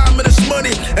 Time and it's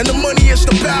money, and the money is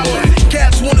the power.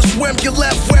 Cats wanna swim, get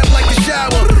left wet like the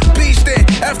shower. Beast it,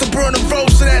 after burning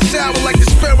roast to that sour like the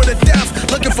spirit of death.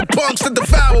 Looking for punks to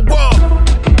devour. Whoa.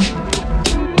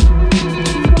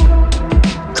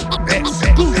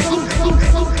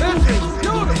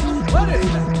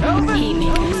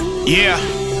 Yeah.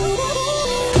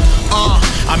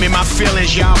 I'm in my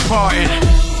feelings, y'all parting.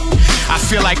 I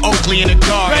feel like Oakley in the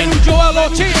garden.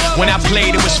 When I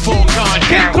played, it was full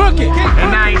contact.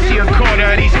 And I ain't see a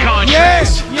quarter of these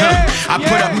contracts. I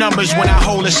put up numbers when I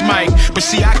hold this mic. But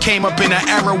see, I came up in an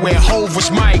era where Hove was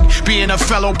Mike. Being a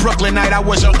fellow Brooklynite, I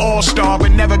was an all-star,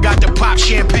 but never got to pop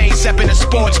champagne except in a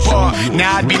sports bar.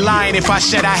 Now I'd be lying if I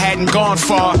said I hadn't gone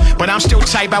far. But I'm still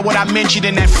tight by what I mentioned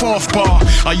in that 4th bar.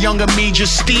 A younger me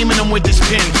just steaming them with this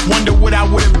pen. Wonder what I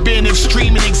would have been if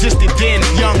streaming existed then.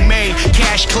 Young May,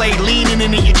 Cash Clay, leaning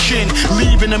into your chin.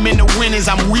 Leaving them in the winners,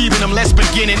 I'm weaving them. Let's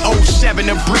begin in 07,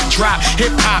 a brick drop.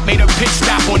 Hip-hop made a pit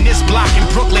stop on this block in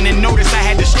Brooklyn and noticed wrist, I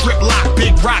had the strip lock.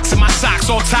 Big rocks in my socks,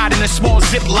 all tied in a small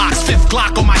ziplocs. Fifth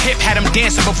Glock on my hip, had him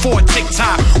dancing before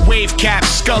TikTok. Wave cap,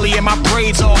 Scully, and my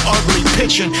braids all ugly.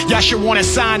 Pitching, y'all should want to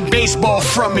sign baseball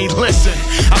from me. Listen,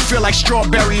 I feel like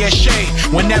Strawberry and Shay.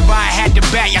 Whenever I had to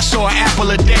bat, y'all saw an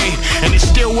apple a day. And it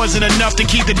still wasn't enough to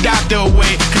keep the doctor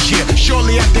away. Cause yeah,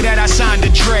 shortly after that I signed to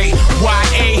Dre.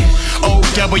 YAOWA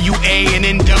and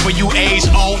NWA's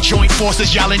own joint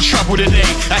forces, y'all in trouble today.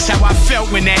 That's how I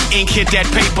felt when that ink hit that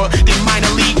paper. Then minor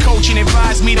league coaching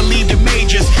advised me to leave the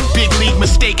majors. Big league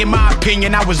mistake in my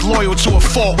opinion, I was loyal to a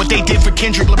fault. What they did for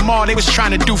Kendrick Lamar, they was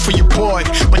trying to do for your boy.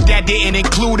 But that didn't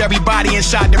include everybody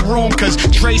inside the room, cause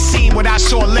Dre seen what I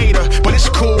saw later. But it's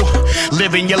cool,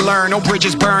 live and you learn. No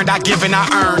bridges burned, I give and I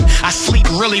earn. I sleep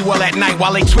really well at night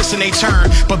while they twist and they turn.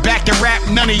 But back to rap,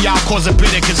 none of y'all cause a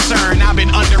bit of concern. I've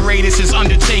been underrated since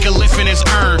Undertaker lifting his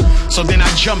urn. So then I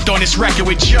jumped on this record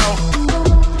with Joe.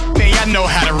 Man, I know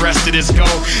how the rest of this go.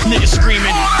 Niggas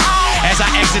screaming as I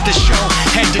exit the show,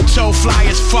 head to toe, fly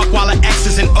as fuck while the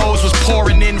X's and O's was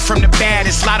pouring in from the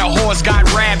baddest. Lot of whores got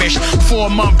ravished.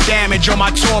 4-month damage on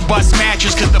my tour bus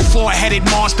mattress, cause the 4-headed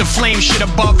monster flame shit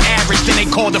above average. Then they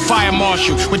called the fire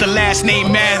marshal with the last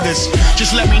name Mathers.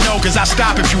 Just let me know, cause I'll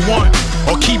stop if you want.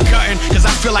 Or keep cutting, cause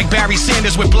I feel like Barry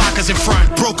Sanders with blockers in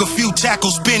front. Broke a few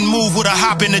tackles, spin move with a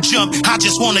hop and a jump. I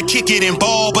just wanna kick it and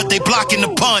ball, but they blocking the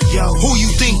punt. Who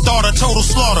you think thought a total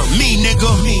slaughter? Me, nigga.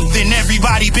 Then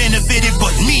everybody benefited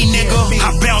but me, nigga.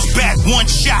 I bounce back one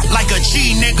shot like a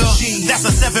G, nigga. That's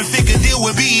a 7-figure deal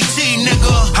with BET,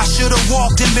 nigga. I should've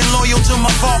walked and been loyal to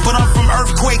my fault, but I'm from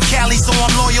Earthquake Cali, so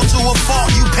I'm loyal to a fault.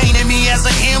 You painted me as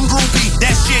a M groupie,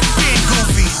 that shit been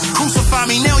goofy. Crucify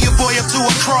me, nail your boy up to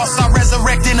a cross. I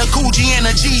resurrecting a Coogee and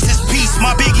a Jesus piece.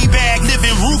 My biggie bag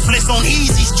living ruthless on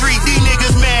Easy Street. These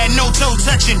niggas mad, no toe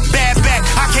touching, bad back.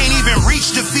 I can't even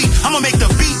reach the feet. I'ma make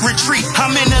the beat retreat.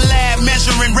 I'm in the lab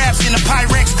measuring raps in a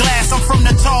Pyrex glass. I'm from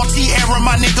the tall T era,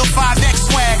 my nigga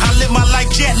 5X swag. I live my life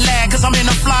jet lag, cause I'm in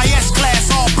a fly S class.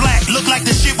 All black, look like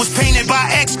the shit was painted by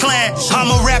X-Clan.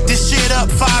 I'ma wrap this shit up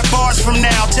 5 bars from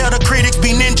now. Tell the critics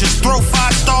be ninjas, throw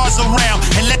 5 stars around.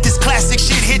 And let this classic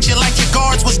shit hit you like your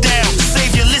guards was down.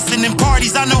 Save your listening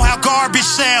parties, I know how garbage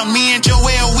sound. Me and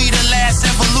Joel, we the last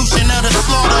evolution of the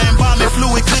slaughter. Embalming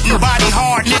fluid couldn't body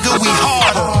hard, nigga, we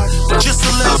harder. Just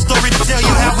a little story to tell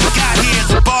you how we got here.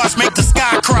 The bars make the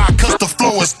sky cry, cause the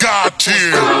flow is God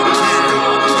tier.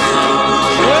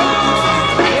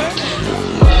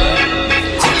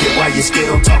 Crooked, why you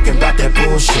still talking about that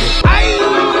bullshit?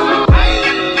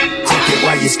 Crooked,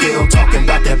 why you still talking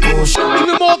about that bullshit?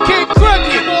 Even more King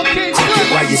Crooked. Crooked,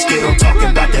 why you still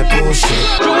talking about that bullshit?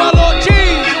 Joel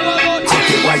Ortiz.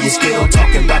 Crooked, why you still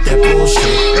talking about that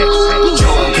bullshit?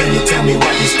 Joel, can you tell me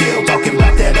why you still talking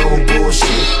about that old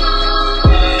bullshit?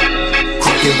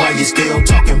 Crooked, why you still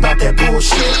talking about that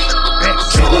bullshit?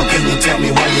 Joel, can you tell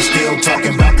me why you still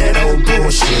talking about that old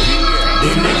bullshit?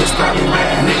 These niggas probably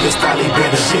mad, niggas probably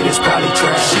bitter. Shit is probably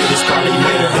trash, shit is probably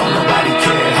litter. Don't nobody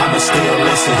care, I'ma still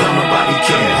listen. Don't nobody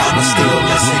care, I'ma still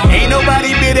listen. Ain't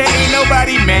nobody bitter, ain't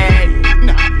nobody mad.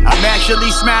 I'm actually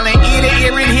smiling ear to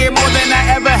ear in here more than I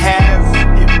ever have.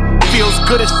 Feels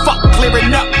good as fuck,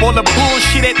 clearing up all the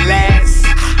bullshit at last.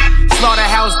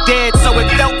 Slaughterhouse dead, so it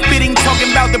felt fitting talking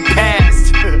about the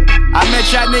past. I met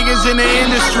y'all niggas in the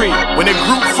industry. When the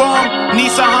group formed,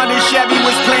 Nissan, Honda, Chevy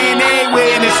was playing everywhere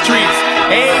in the streets.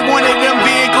 Every one of them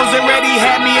vehicles already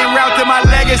had me en route to my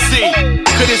legacy.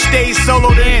 Could've stayed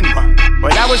solo then,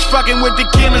 but I was fucking with the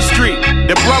chemistry,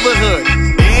 the brotherhood,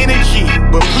 the energy.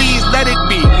 But please let it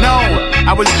be known,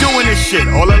 I was doing this shit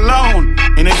all alone,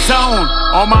 in a zone,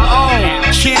 on my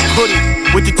own. Champ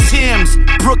hoodie with the Timbs,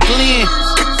 Brooklyn.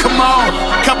 Come on,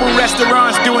 couple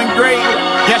restaurants doing great.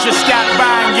 Y'all should stop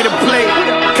by and get a plate.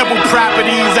 Couple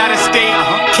properties out of state.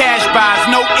 Cash buys,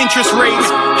 no interest rates.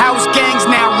 House gangs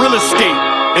now real estate.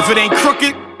 If it ain't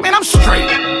crooked, man, I'm straight.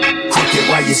 Crooked,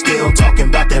 why you still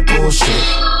talking about that bullshit?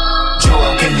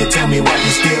 Joel, can you tell me why you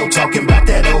still talking about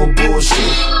that old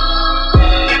bullshit?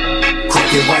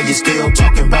 Crooked, why you still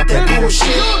talking about that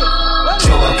bullshit?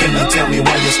 Joel, can you tell me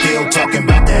why you still talking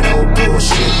about that old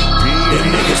bullshit? Them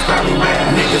niggas probably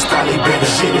mad, niggas probably bitter.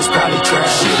 Shit is probably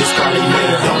trash, shit is probably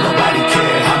litter. Don't nobody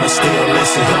care, I'ma still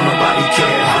listen. Don't nobody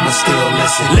care, I'ma still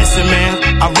listen. Listen,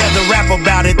 man, I'd rather rap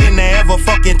about it than to ever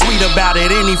fucking tweet about it.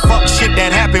 Any fuck shit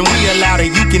that happened, we allowed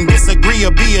it. You can disagree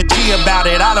or be a G about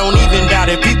it, I don't even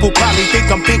doubt it. People probably think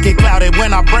I'm thinking clouded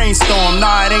when I brainstorm.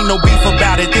 Nah, it ain't no beef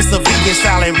about it, this a vegan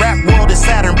salad. Rap world is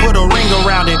Saturn, put a ring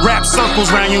around it. Rap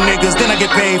circles round you niggas, then I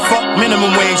get paid. Fuck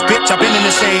minimum wage, bitch, I've been in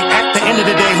the shade. At the end of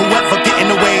the day, whoever get in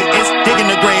the way is digging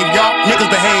the grave. Y'all niggas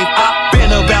behave, I've been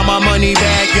about my money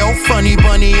bag, yo. funny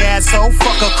bunny asshole.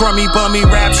 Fuck a crummy bummy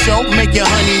rap show. Make your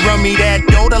honey run me that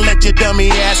dough to let your dummy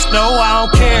ass know. I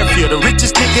don't care if you're the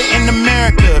richest nigga in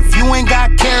America. If you ain't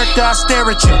got character, I stare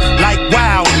at you like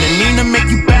wow. And the Nina make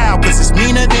you bow, cause it's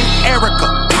meaner than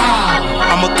Erica.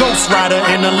 I'm a ghost rider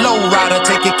and a low rider.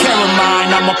 Taking care of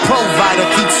mine, I'm a provider.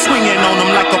 Keep swinging on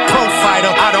them like a pro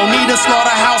fighter. I don't need a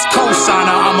slaughterhouse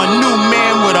cosigner. I'm a new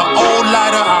man with an old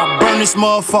lighter. I'll burn this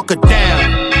motherfucker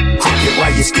down. Crooked, why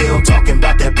you still talking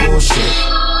about that bullshit?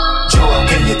 Joel,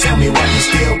 can you tell me why you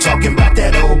still talking about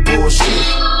that old bullshit?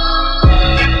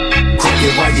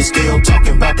 Crooked, why you still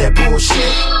talking about that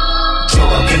bullshit?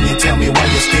 Joel, can you tell me why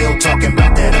you still talking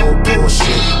about that old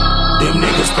bullshit? Them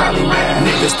niggas probably mad,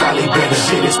 niggas probably bitter.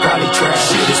 Shit is probably trash,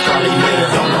 shit is probably litter.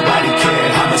 Don't nobody care,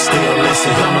 I'ma still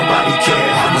listen. Don't nobody care,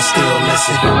 I'ma still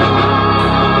listen.